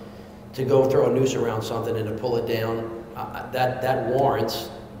worked, to go throw a noose around something and to pull it down, that warrants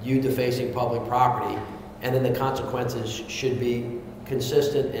you defacing public property, and then the consequences should be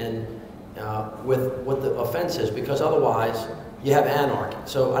consistent and with what the offense is, because otherwise you have anarchy.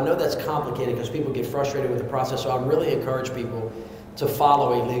 So I know that's complicated because people get frustrated with the process, so I really encourage people to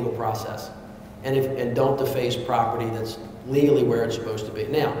follow a legal process and don't deface property that's legally where it's supposed to be.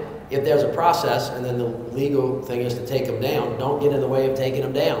 Now, if there's a process and then the legal thing is to take them down, don't get in the way of taking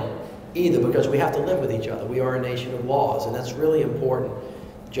them down either, because we have to live with each other. We are a nation of laws, and that's really important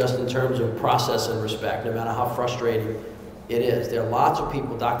just in terms of process and respect, no matter how frustrating it is. There are lots of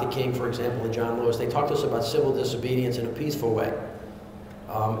people, Dr. King, for example, and John Lewis, they talk to us about civil disobedience in a peaceful way.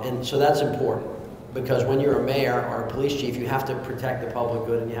 And so that's important, because when you're a mayor or a police chief, you have to protect the public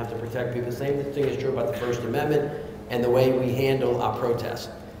good and you have to protect people. The same thing is true about the First Amendment and the way we handle our protests.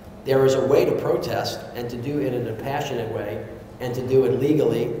 There is a way to protest and to do it in a passionate way and to do it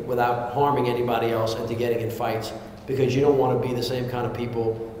legally without harming anybody else and to getting in fights, because you don't want to be the same kind of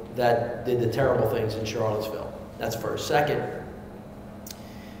people that did the terrible things in Charlottesville. That's first. Second,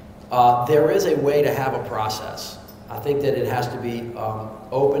 there is a way to have a process. I think that it has to be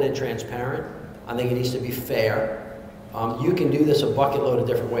open and transparent. I think it needs to be fair. You can do this a bucket load of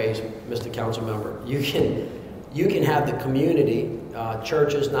different ways, Mr. Council Member. You can have the community,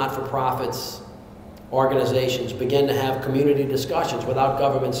 churches, not-for-profits, organizations begin to have community discussions without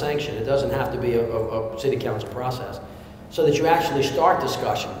government sanction. It doesn't have to be a city council process. So that you actually start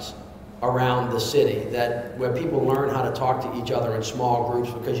discussions around the city, where people learn how to talk to each other in small groups,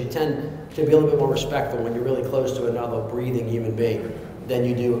 because you tend to be a little bit more respectful when you're really close to another breathing human being than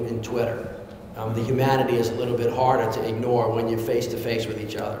you do in Twitter. The humanity is a little bit harder to ignore when you're face-to-face with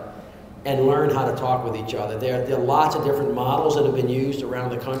each other. And learn how to talk with each other. There are lots of different models that have been used around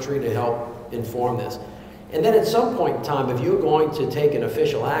the country to help inform this. And then at some point in time, if you're going to take an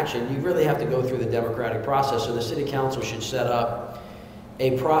official action, you really have to go through the democratic process. So the city council should set up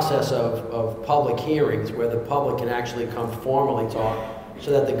a process of public hearings where the public can actually come formally talk,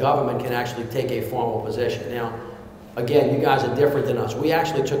 so that the government can actually take a formal position. Now, again, you guys are different than us. We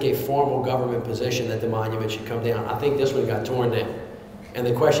actually took a formal government position that the monument should come down. I think this one got torn down. And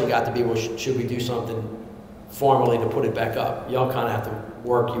the question got to be, well, should we do something formally to put it back up? Y'all kind of have to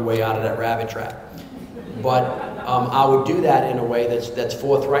work your way out of that rabbit trap. But I would do that in a way that's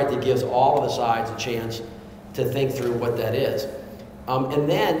forthright, that gives all of the sides a chance to think through what that is. And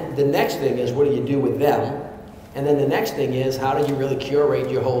then the next thing is, what do you do with them? And then the next thing is, how do you really curate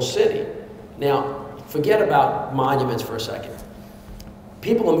your whole city? Now, forget about monuments for a second.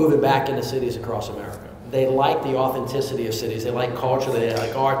 People are moving back into cities across America. They like the authenticity of cities. They like culture, they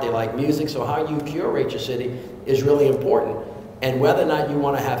like art, they like music. So how you curate your city is really important. And whether or not you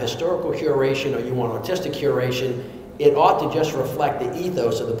want to have historical curation or you want artistic curation, it ought to just reflect the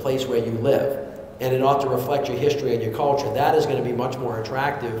ethos of the place where you live. And it ought to reflect your history and your culture. That is going to be much more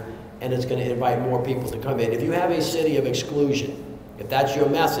attractive and it's going to invite more people to come in. If you have a city of exclusion, if that's your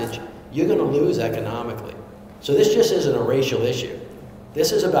message, you're going to lose economically. So this just isn't a racial issue.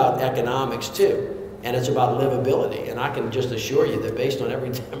 This is about economics too, and it's about livability. And I can just assure you that based on every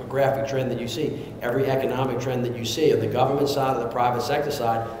demographic trend that you see, every economic trend that you see, on the government side or the private sector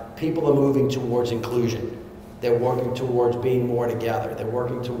side, people are moving towards inclusion. They're working towards being more together. They're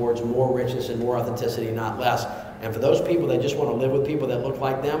working towards more richness and more authenticity, not less. And for those people that just want to live with people that look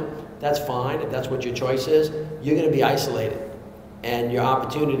like them, that's fine. If that's what your choice is, you're going to be isolated. And your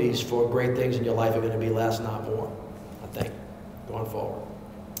opportunities for great things in your life are going to be less, not more, I think, going forward.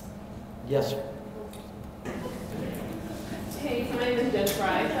 Yes? Hey, my name is Jen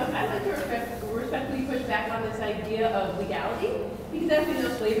Fry. So I'd like to respectfully push back on this idea of legality, because as we know,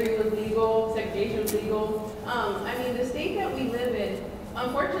 slavery was legal, segregation was legal. I mean, the state that we live in,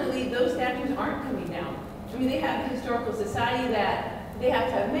 unfortunately, those statutes aren't coming down. I mean, they have a historical society that they have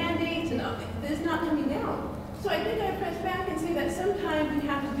to have mandates, and it's not coming down. So I think I press back and say that sometimes you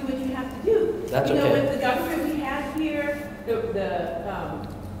have to do what you have to do. That's you know, okay. with the government we have here, the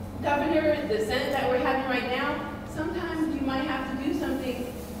governor, the Senate that we're having right now, sometimes you might have to do something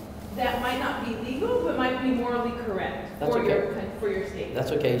that might not be legal, but might be morally correct That's for, okay. for your state.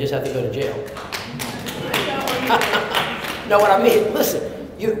 That's okay, you just have to go to jail. No, what I mean, listen,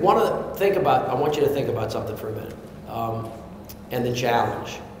 I want you to think about something for a minute, and the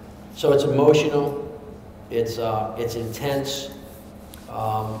challenge. So it's emotional, it's intense,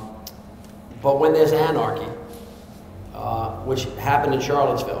 but when there's anarchy, which happened in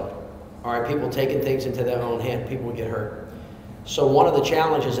Charlottesville, all right, people taking things into their own hand, people would get hurt. So one of the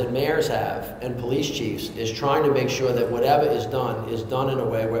challenges that mayors have and police chiefs is trying to make sure that whatever is done in a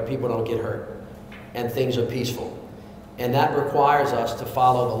way where people don't get hurt and things are peaceful. And that requires us to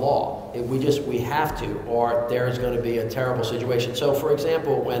follow the law. We have to, or there is going to be a terrible situation. So for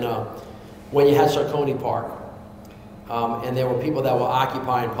example, when you had Sarconi Park, and there were people that were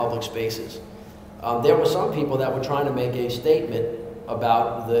occupying public spaces, there were some people that were trying to make a statement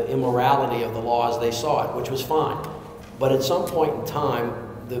about the immorality of the law as they saw it, which was fine. But at some point in time,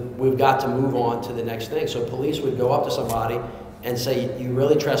 we've got to move on to the next thing. So police would go up to somebody and say, "You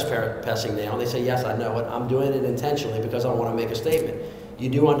really trespassing now?" And they say, "Yes, I know it. I'm doing it intentionally because I want to make a statement. You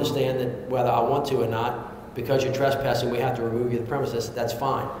do understand that whether I want to or not, because you're trespassing, we have to remove you from the premises. That's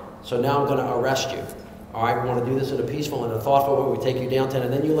fine. So now I'm going to arrest you. All right, we want to do this in a peaceful and a thoughtful way. We take you downtown,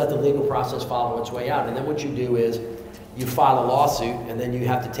 and then you let the legal process follow its way out. And then what you do is you file a lawsuit, and then you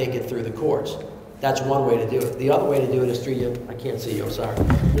have to take it through the courts. That's one way to do it. The other way to do it is through your, I can't see you, I'm sorry,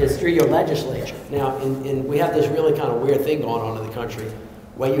 is through your legislature. Now, we have this really kind of weird thing going on in the country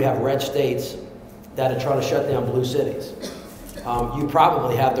where you have red states that are trying to shut down blue cities. You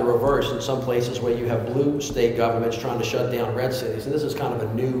probably have the reverse in some places where you have blue state governments trying to shut down red cities. And this is kind of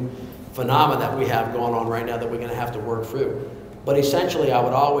a new phenomenon that we have going on right now that we're going to have to work through. But essentially, I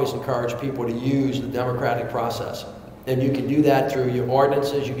would always encourage people to use the democratic process. And you can do that through your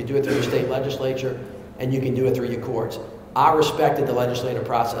ordinances, you can do it through your state legislature, and you can do it through your courts. I respected the legislative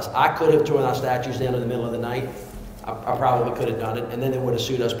process. I could have torn our statues down in the middle of the night. I probably could have done it, and then they would have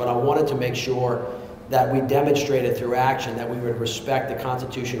sued us. But I wanted to make sure that we demonstrated through action that we would respect the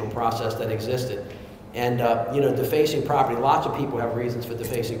constitutional process that existed. And, you know, defacing property, lots of people have reasons for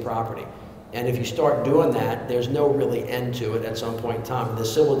defacing property. And if you start doing that, there's no really end to it at some point in time. The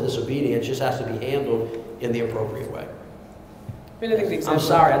civil disobedience just has to be handled in the appropriate way. I mean, I think the example, I'm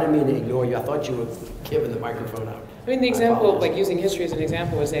sorry, I didn't mean to ignore you. I thought you were giving the microphone out. I mean, the example, like using history as an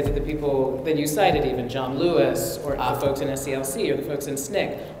example, would say that the people that you cited, even John Lewis, or the folks in SCLC, or the folks in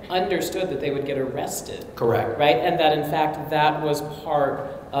SNCC, understood that they would get arrested. Correct. Right? And that, in fact, that was part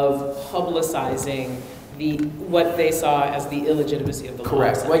of publicizing what they saw as the illegitimacy of the law.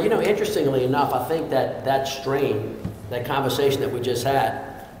 Correct. Well, you know, interestingly enough, I think that that strain, that conversation that we just had,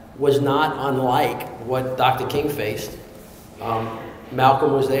 was not unlike what Dr. King faced.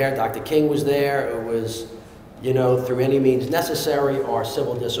 Malcolm was there, Dr. King was there. It was, you know, through any means necessary, or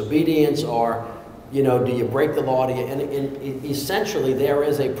civil disobedience, or, you know, do you break the law? And essentially, there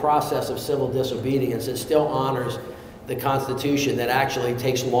is a process of civil disobedience that still honors the Constitution, that actually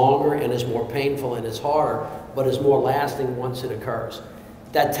takes longer and is more painful and is harder, but is more lasting once it occurs.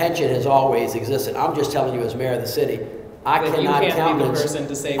 That tension has always existed. I'm just telling you, as mayor of the city, I cannot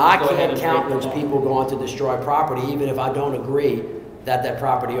countenance people going to destroy property, even if I don't agree that that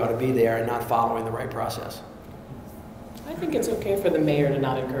property ought to be there and not following the right process. I think it's okay for the mayor to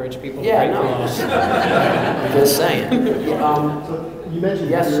not encourage people to Yeah, break no, the laws. I'm just saying. So you mentioned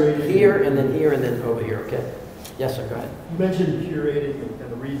yes, curating. here and then over here, okay? Yes, sir, go ahead. You mentioned curating and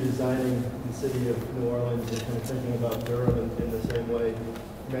kind of redesigning the city of New Orleans and kind of thinking about Durham in the same way.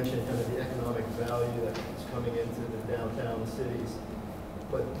 mentioned kind of the economic value that is coming into the downtown cities.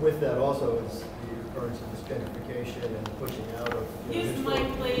 But with that also is the occurrence of this gentrification and pushing out of Use the mic,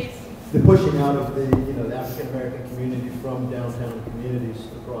 please. the pushing out of the African American community from downtown communities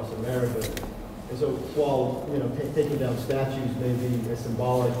across America. And so while taking down statues may be a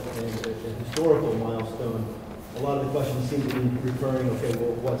symbolic and a historical milestone, a lot of the questions seem to be recurring. Okay,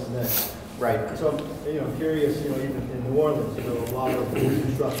 well, what's next? Right. So I'm curious. Even in New Orleans, a lot of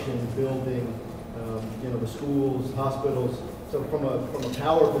reconstruction, building, the schools, hospitals. So from a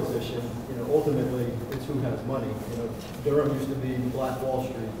power position, ultimately it's who has money. Durham used to be Black Wall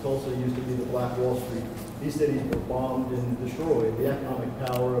Street. Tulsa used to be the Black Wall Street. These cities were bombed and destroyed. The economic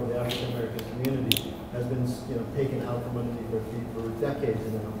power of the African American community has been, taken out from underneath their feet for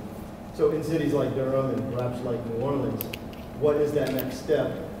decades now. So in cities like Durham and perhaps like New Orleans, what is that next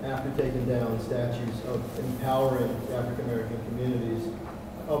step after taking down statues of empowering African American communities?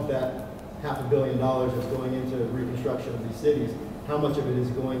 Of that $500 million that's going into reconstruction of these cities, how much of it is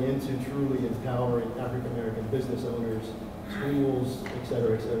going into truly empowering African American business owners, schools, et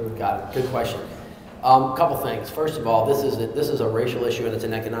cetera, et cetera? Got it. Good question. A couple things. First of all, this is a racial issue and it's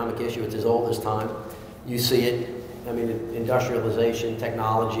an economic issue. It's as old as time. You see it. I mean, industrialization,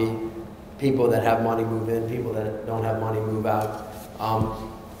 technology, people that have money move in, people that don't have money move out.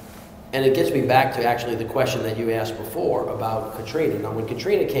 And it gets me back to actually the question that you asked before about Katrina. Now, when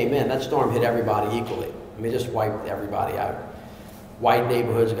Katrina came in, that storm hit everybody equally. I mean, it just wiped everybody out. White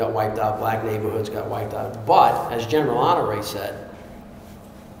neighborhoods got wiped out, black neighborhoods got wiped out. But, as General Honore said,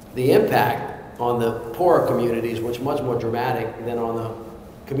 the impact on the poorer communities was much more dramatic than on the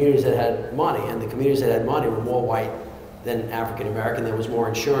communities that had money. And the communities that had money were more white than African American. There was more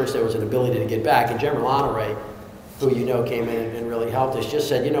insurance, there was an ability to get back. And General Honore, who came in and really helped us, just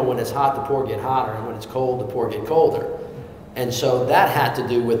said, when it's hot, the poor get hotter, and when it's cold, the poor get colder. And so that had to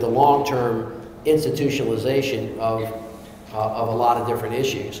do with the long-term institutionalization of a lot of different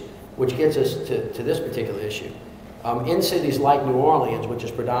issues, which gets us to this particular issue. In cities like New Orleans, which is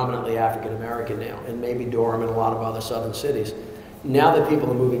predominantly African American now, and maybe Durham and a lot of other southern cities, now that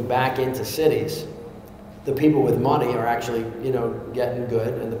people are moving back into cities, the people with money are actually, getting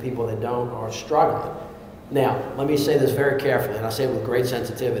good, and the people that don't are struggling. Now, let me say this very carefully, and I say it with great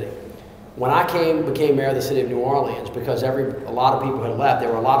sensitivity. When I became mayor of the city of New Orleans, because a lot of people had left,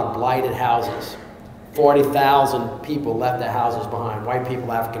 there were a lot of blighted houses. 40,000 people left their houses behind, white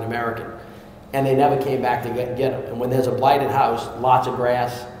people, African American, and they never came back to get them. And when there's a blighted house, lots of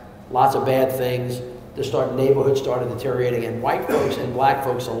grass, lots of bad things, neighborhoods started deteriorating, and white folks and black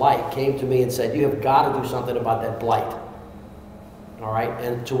folks alike came to me and said, you have got to do something about that blight. All right,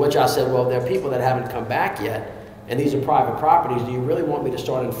 and to which I said, well, there are people that haven't come back yet, and these are private properties. Do you really want me to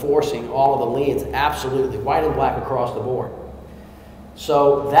start enforcing all of the liens? Absolutely, white and black across the board.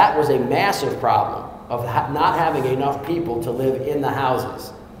 So that was a massive problem of not having enough people to live in the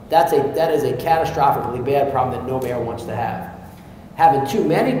houses. That is a catastrophically bad problem that no mayor wants to have. Having too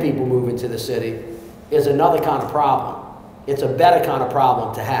many people move into the city is another kind of problem. It's a better kind of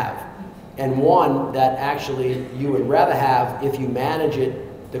problem to have, and one that actually you would rather have if you manage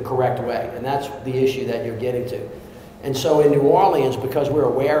it the correct way. And that's the issue that you're getting to. And so in New Orleans, because we're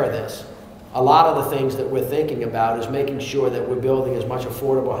aware of this, a lot of the things that we're thinking about is making sure that we're building as much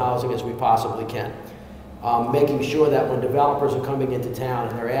affordable housing as we possibly can. Making sure that when developers are coming into town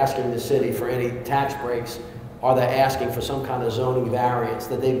and they're asking the city for any tax breaks, or they're asking for some kind of zoning variance,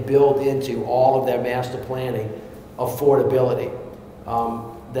 that they build into all of their master planning affordability.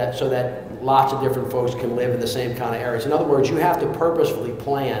 So that lots of different folks can live in the same kind of areas. In other words, you have to purposefully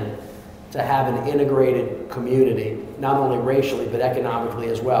plan to have an integrated community, not only racially, but economically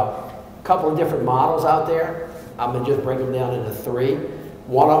as well. A couple of different models out there. I'm going to just break them down into three.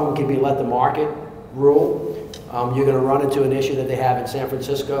 One of them can be let the market rule. You're going to run into an issue that they have in San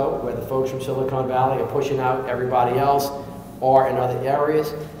Francisco, where the folks from Silicon Valley are pushing out everybody else, or in other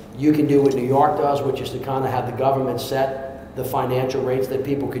areas. You can do what New York does, which is to kind of have the government set the financial rates that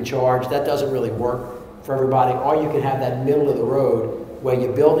people can charge. That doesn't really work for everybody. Or you can have that middle of the road where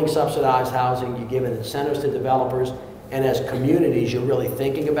you're building subsidized housing, you're giving incentives to developers, and as communities, you're really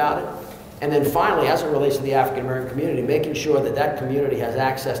thinking about it. And then finally, as it relates to the African American community, making sure that that community has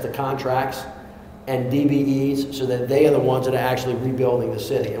access to contracts and DBEs so that they are the ones that are actually rebuilding the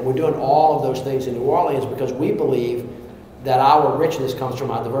city. And we're doing all of those things in New Orleans because we believe that our richness comes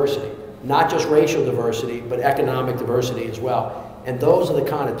from our diversity. Not just racial diversity, but economic diversity as well. And those are the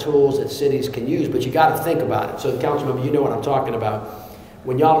kind of tools that cities can use, but you got to think about it. So, Councilmember, you know what I'm talking about.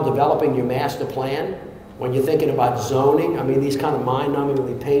 When y'all are developing your master plan, when you're thinking about zoning, I mean, these kind of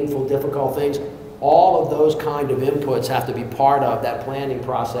mind-numbingly painful, difficult things, all of those kind of inputs have to be part of that planning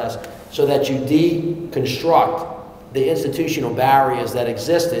process so that you deconstruct the institutional barriers that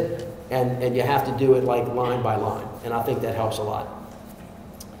existed, and you have to do it like line by line. And I think that helps a lot.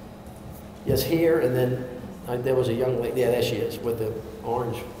 Yes, here, and then there was a young lady, yeah, there she is, with the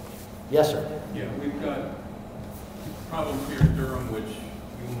orange. Yes, sir. Yeah, we've got problems here in Durham, which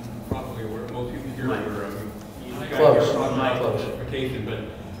you probably aware, most people here are aware of. You guys Close. are talking about Close. gentrification, but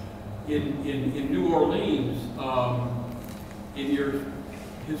in New Orleans, in your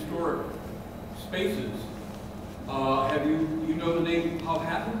historic spaces, have you know the name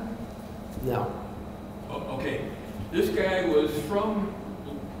Powhatan? No. Okay, this guy was from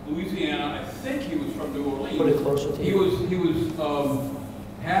Louisiana. I think he was from New Orleans. Put it closer to you. He was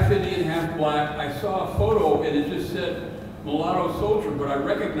half Indian, half black. I saw a photo and it just said mulatto soldier, but I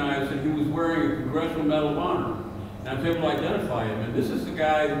recognized that he was wearing a Congressional Medal of Honor. And I was able to identify him. And this is the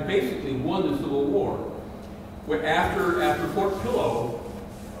guy that basically won the Civil War. Where after Fort Pillow,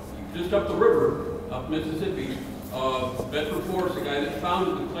 just up the river, up Mississippi, Bedford Forrest, the guy that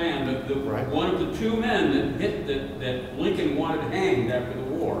founded the Klan, Right. one of the two men that Lincoln wanted to hang after the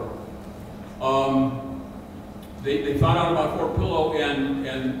war. They found out about Fort Pillow,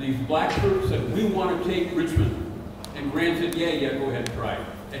 and these black troops said, we want to take Richmond. And Grant said, yeah, go ahead and try it.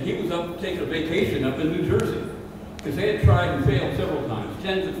 And he was up taking a vacation up in New Jersey, because they had tried and failed several times.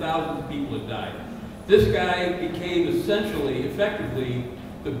 Tens of thousands of people had died. This guy became essentially, effectively,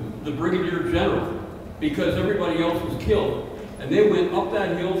 the brigadier general, because everybody else was killed. And they went up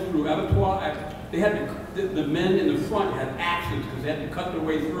that hill through abattoir. They had the men in the front had axes because they had to cut their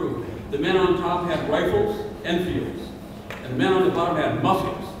way through. The men on top had rifles, Enfields, and the men on the bottom had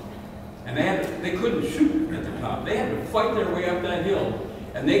muskets. And they couldn't shoot at the top. They had to fight their way up that hill.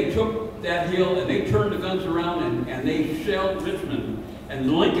 And they took that hill and they turned the guns around and they shelled Richmond.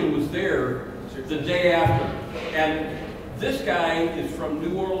 And Lincoln was there the day after. And this guy is from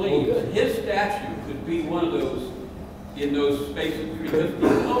New Orleans. Oh, his statue could be one of those in those spaces. Because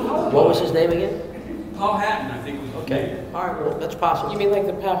What was his name again? Powhatan, I think was his Okay. name. All right, well, that's possible. You mean like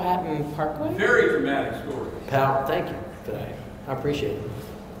the Powhatan Parkway? Very dramatic story. Pal, thank you for that. I appreciate it.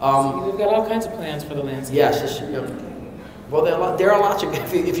 See, we've got all kinds of plans for the landscape. Yes, it's, well, there are lots of,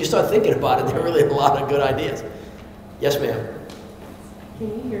 if you start thinking about it, there are really a lot of good ideas. Yes, ma'am. Can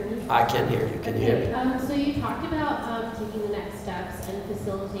you hear me? I can hear you. Can you hear me? So you talked about taking the next steps and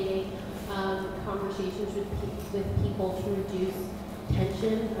facilitating conversations with people to reduce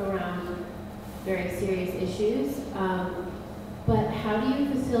tension around very serious issues. But how do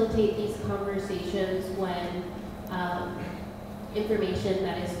you facilitate these conversations when information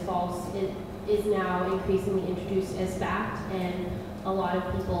that is false is now increasingly introduced as fact, and a lot of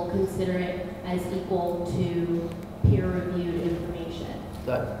people consider it as equal to peer-reviewed information?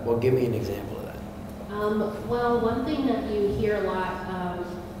 Well, give me an example of that. Well, one thing that you hear a lot,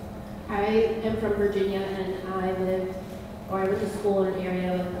 I am from Virginia, and I went to school in an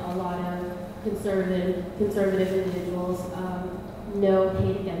area with a lot of conservative individuals. No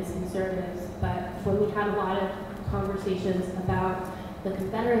hate against conservatives, but when we had a lot of conversations about the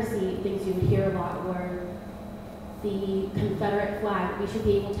Confederacy, things you would hear a lot were the Confederate flag. We should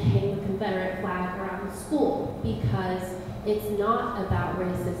be able to hang the Confederate flag around the school because it's not about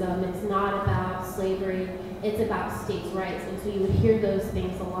racism, it's not about slavery, it's about states' rights. And so you would hear those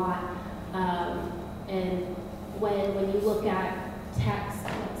things a lot. And when you look at text,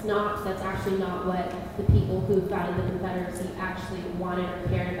 that's actually not what the people who founded the Confederacy actually wanted or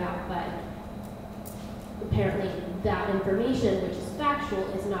cared about, but apparently that information, which is factual,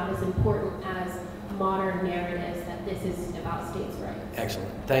 is not as important as modern narratives that this is about states' rights.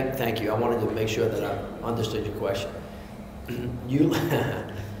 Excellent. Thank you. I wanted to make sure that I understood your question. You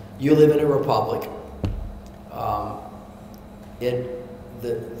live in a republic.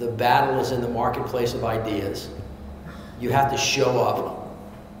 The battle is in the marketplace of ideas. You have to show up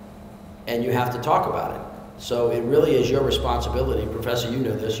and you have to talk about it. So it really is your responsibility. Professor, you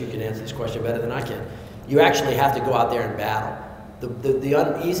know this. You can answer this question better than I can. You actually have to go out there and battle. The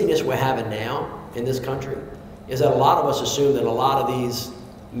uneasiness we're having now in this country is that a lot of us assume that a lot of these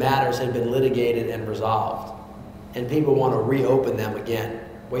matters have been litigated and resolved, and people want to reopen them again.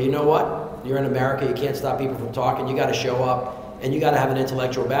 Well, you know what? You're in America, you can't stop people from talking, you got to show up, and you got to have an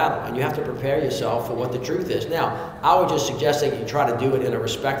intellectual battle, and you have to prepare yourself for what the truth is. Now, I would just suggest that you try to do it in a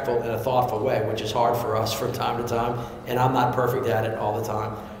respectful and a thoughtful way, which is hard for us from time to time, and I'm not perfect at it all the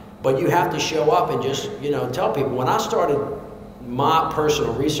time. But you have to show up and just, tell people. When I started my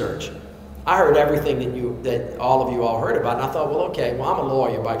personal research, I heard everything that all of you all heard about, and I thought, well, okay, I'm a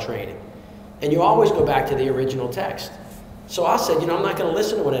lawyer by training. And you always go back to the original text. So I said, you know, I'm not going to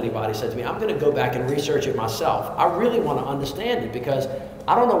listen to what anybody said to me. I'm going to go back and research it myself. I really want to understand it because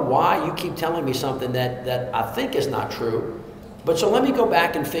I don't know why you keep telling me something that I think is not true. But so let me go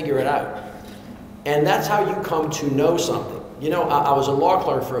back and figure it out. And that's how you come to know something. You know, I was a law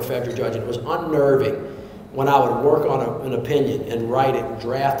clerk for a federal judge, and it was unnerving when I would work on an opinion and write it and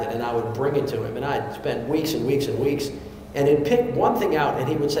draft it, and I would bring it to him. And I'd spend weeks and weeks and weeks, and he'd pick one thing out, and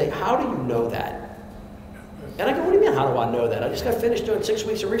he would say, how do you know that? And I go, what do you mean, how do I know that? I just got finished doing 6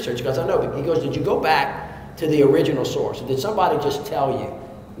 weeks of research. He goes, I know, but he goes, did you go back to the original source? Did somebody just tell you?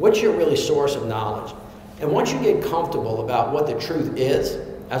 What's your really source of knowledge? And once you get comfortable about what the truth is,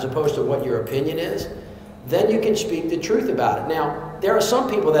 as opposed to what your opinion is, then you can speak the truth about it. Now, there are some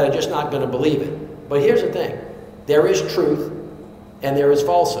people that are just not going to believe it. But here's the thing. There is truth, and there is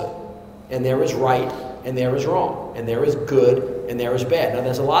falsehood, and there is right, and there is wrong, and there is good, and there is bad. Now,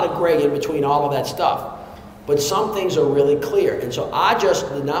 there's a lot of gray in between all of that stuff. But some things are really clear. And so I just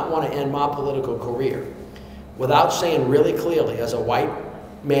did not want to end my political career without saying really clearly, as a white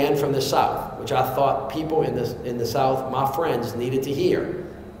man from the South, which I thought people in the South, my friends, needed to hear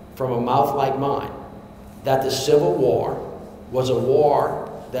from a mouth like mine, that the Civil War was a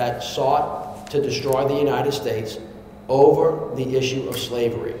war that sought to destroy the United States over the issue of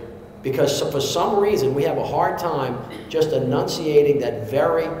slavery. Because for some reason, we have a hard time just enunciating that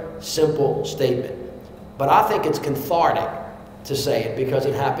very simple statement. But I think it's cathartic to say it because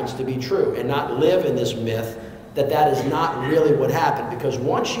it happens to be true and not live in this myth that that is not really what happened. Because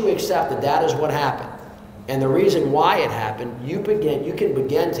once you accept that that is what happened and the reason why it happened, you can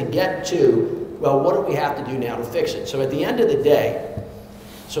begin to get to, well, what do we have to do now to fix it? So at the end of the day,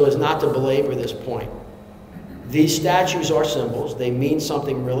 so as not to belabor this point, these statues are symbols. They mean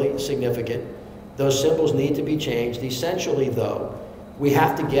something really significant. Those symbols need to be changed. Essentially, though, we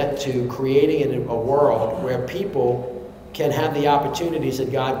have to get to creating a world where people can have the opportunities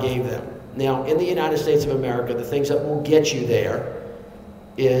that God gave them. Now, in the United States of America, the things that will get you there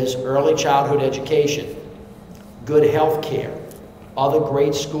is early childhood education, good health care, other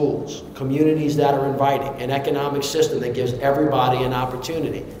great schools, communities that are inviting, an economic system that gives everybody an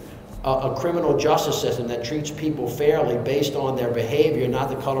opportunity, a criminal justice system that treats people fairly based on their behavior, not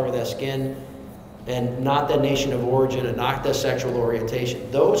the color of their skin, and not their nation of origin, and not their sexual orientation.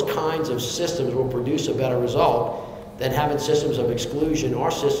 Those kinds of systems will produce a better result than having systems of exclusion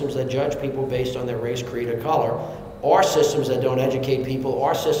or systems that judge people based on their race, creed, or color, or systems that don't educate people,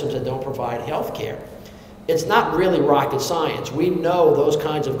 or systems that don't provide health care. It's not really rocket science. We know those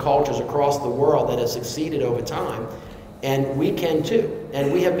kinds of cultures across the world that have succeeded over time, and we can too.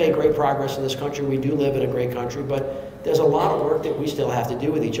 And we have made great progress in this country. We do live in a great country, but there's a lot of work that we still have to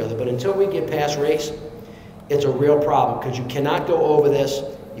do with each other. But until we get past race, it's a real problem because you cannot go over this,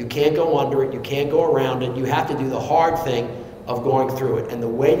 you can't go under it, you can't go around it. You have to do the hard thing of going through it. And the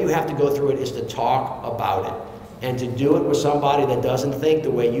way you have to go through it is to talk about it and to do it with somebody that doesn't think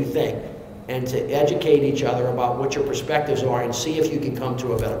the way you think and to educate each other about what your perspectives are and see if you can come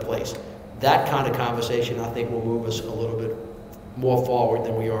to a better place. That kind of conversation, I think, will move us a little bit more forward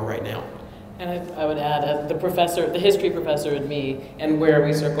than we are right now. And I would add, the history professor in me, and where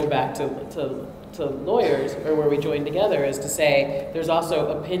we circle back to lawyers, or where we join together, is to say there's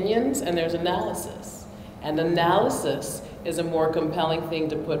also opinions and there's analysis. And analysis is a more compelling thing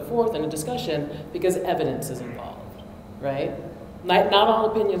to put forth in a discussion because evidence is involved, right? Not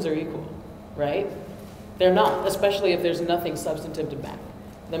all opinions are equal, right? They're not, especially if there's nothing substantive to back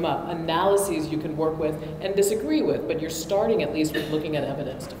them up. Analyses you can work with and disagree with, but you're starting at least with looking at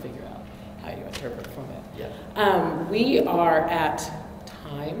evidence to figure out how you interpret from it. Yeah. We are at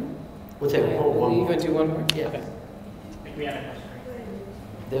time. We'll take one more. You want to do one more? Yeah. Okay. I think we had a question.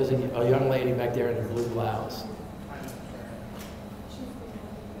 There's a young lady back there in the blue blouse.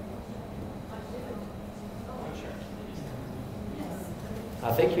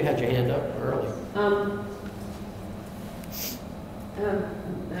 I think you had your hand up early.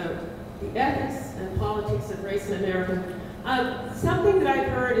 The ethics and politics of race in America. Something that I've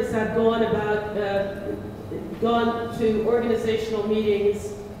heard is I've gone to organizational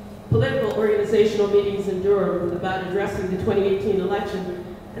meetings, political organizational meetings in Durham about addressing the 2018 election.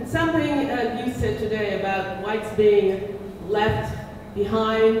 And something you said today about whites being left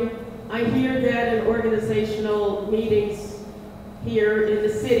behind. I hear that in organizational meetings here in the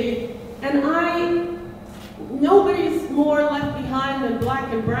city. And nobody's more left behind than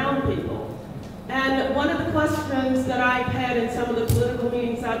black and brown people. And one of the questions that I've had in some of the political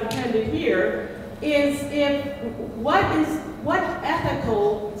meetings I've attended here is what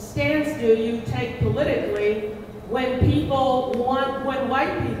ethical stance do you take politically when white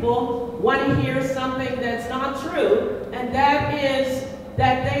white people want to hear something that's not true, and that is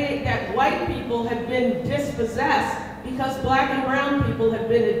that white people have been dispossessed because black and brown people have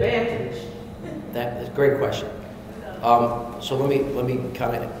been advantaged. That is a great question. So let me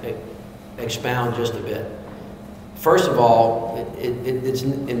kind of expound just a bit. First of all, it's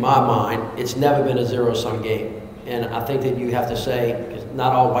in my mind, it's never been a zero-sum game. And I think that you have to say, because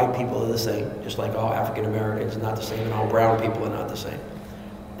not all white people are the same, just like all African Americans are not the same, and all brown people are not the same.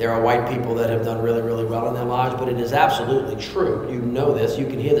 There are white people that have done really, really well in their lives, but it is absolutely true. You know this. You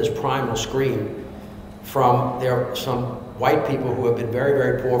can hear this primal scream from some white people who have been very,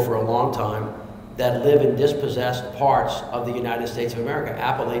 very poor for a long time that live in dispossessed parts of the United States of America.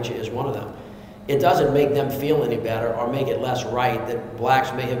 Appalachia is one of them. It doesn't make them feel any better or make it less right that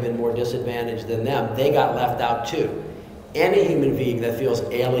blacks may have been more disadvantaged than them. They got left out too. Any human being that feels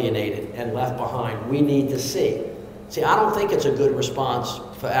alienated and left behind, we need to see. See, I don't think it's a good response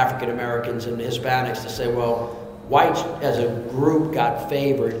for African Americans and Hispanics to say, well, whites as a group got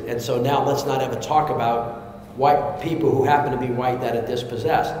favored, and so now let's not ever talk about white people who happen to be white that are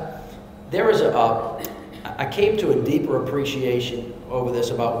dispossessed. There is I came to a deeper appreciation over this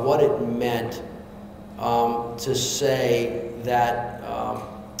about what it meant to say that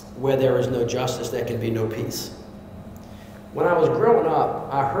where there is no justice, there can be no peace. When I was growing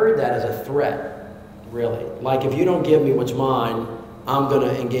up, I heard that as a threat, really. Like, if you don't give me what's mine, I'm going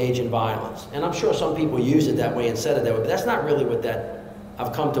to engage in violence. And I'm sure some people use it that way and said it that way, but that's not really what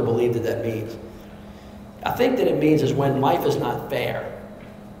I've come to believe that means. I think that it means is when life is not fair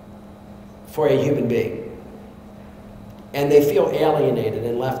for a human being, and they feel alienated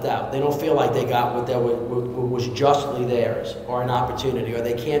and left out. They don't feel like they got what was justly theirs, or an opportunity, or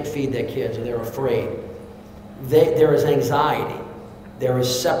they can't feed their kids, or they're afraid. There is anxiety, there is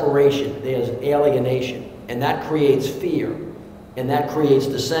separation, there's alienation, and that creates fear, and that creates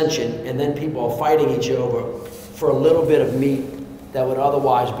dissension, and then people are fighting each other for a little bit of meat that would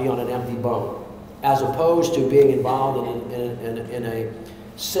otherwise be on an empty bone, as opposed to being involved in a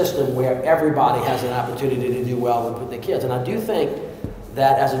system where everybody has an opportunity to do well and put their kids. And I do think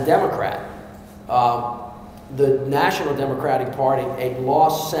that as a Democrat, the National Democratic Party, a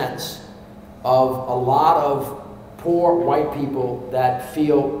lost sense of a lot of poor white people that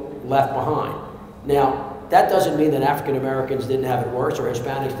feel left behind. Now, that doesn't mean that African Americans didn't have it worse or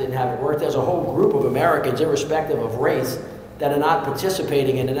Hispanics didn't have it worse. There's a whole group of Americans, irrespective of race, that are not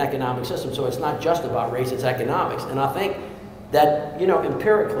participating in an economic system. So it's not just about race, it's economics. And I think that, you know,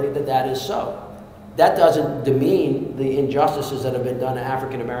 empirically that is so. That doesn't demean the injustices that have been done to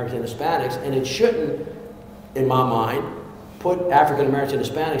African Americans and Hispanics, and it shouldn't, in my mind, put African Americans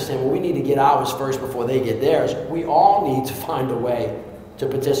and Hispanics saying, well, we need to get ours first before they get theirs. We all need to find a way to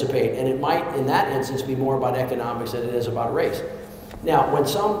participate, and it might, in that instance, be more about economics than it is about race. Now, when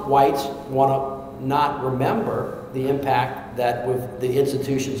some whites want to not remember the impact that with the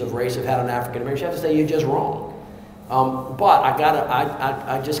institutions of race have had on African Americans, you have to say you're just wrong. But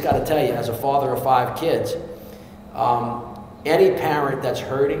I just gotta tell you, as a father of 5 kids, any parent that's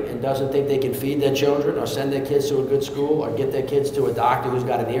hurting and doesn't think they can feed their children or send their kids to a good school or get their kids to a doctor who's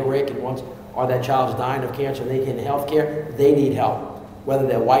got an earache and or that child's dying of cancer and they get health care, they need help. Whether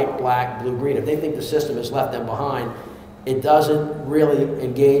they're white, black, blue, green. If they think the system has left them behind, it doesn't really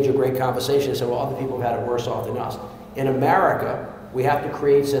engage a great conversation and say, well, other people have had it worse off than us. In America, we have to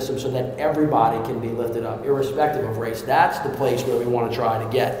create systems so that everybody can be lifted up, irrespective of race. That's the place where we want to try to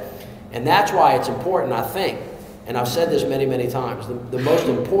get. And that's why it's important, I think, and I've said this many, many times, the most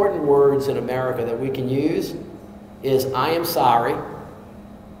important words in America that we can use is, I am sorry.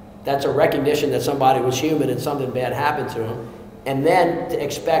 That's a recognition that somebody was human and something bad happened to him. And then to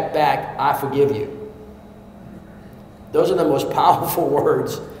expect back, I forgive you. Those are the most powerful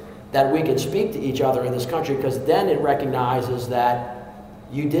words that we can speak to each other in this country, because then it recognizes that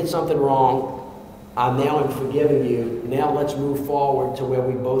you did something wrong, I now am forgiving you, now let's move forward to where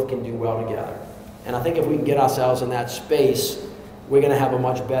we both can do well together. And I think if we can get ourselves in that space, we're going to have a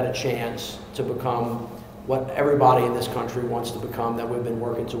much better chance to become what everybody in this country wants to become, that we've been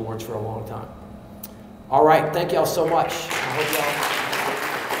working towards for a long time. All right, thank y'all so much. I hope y'all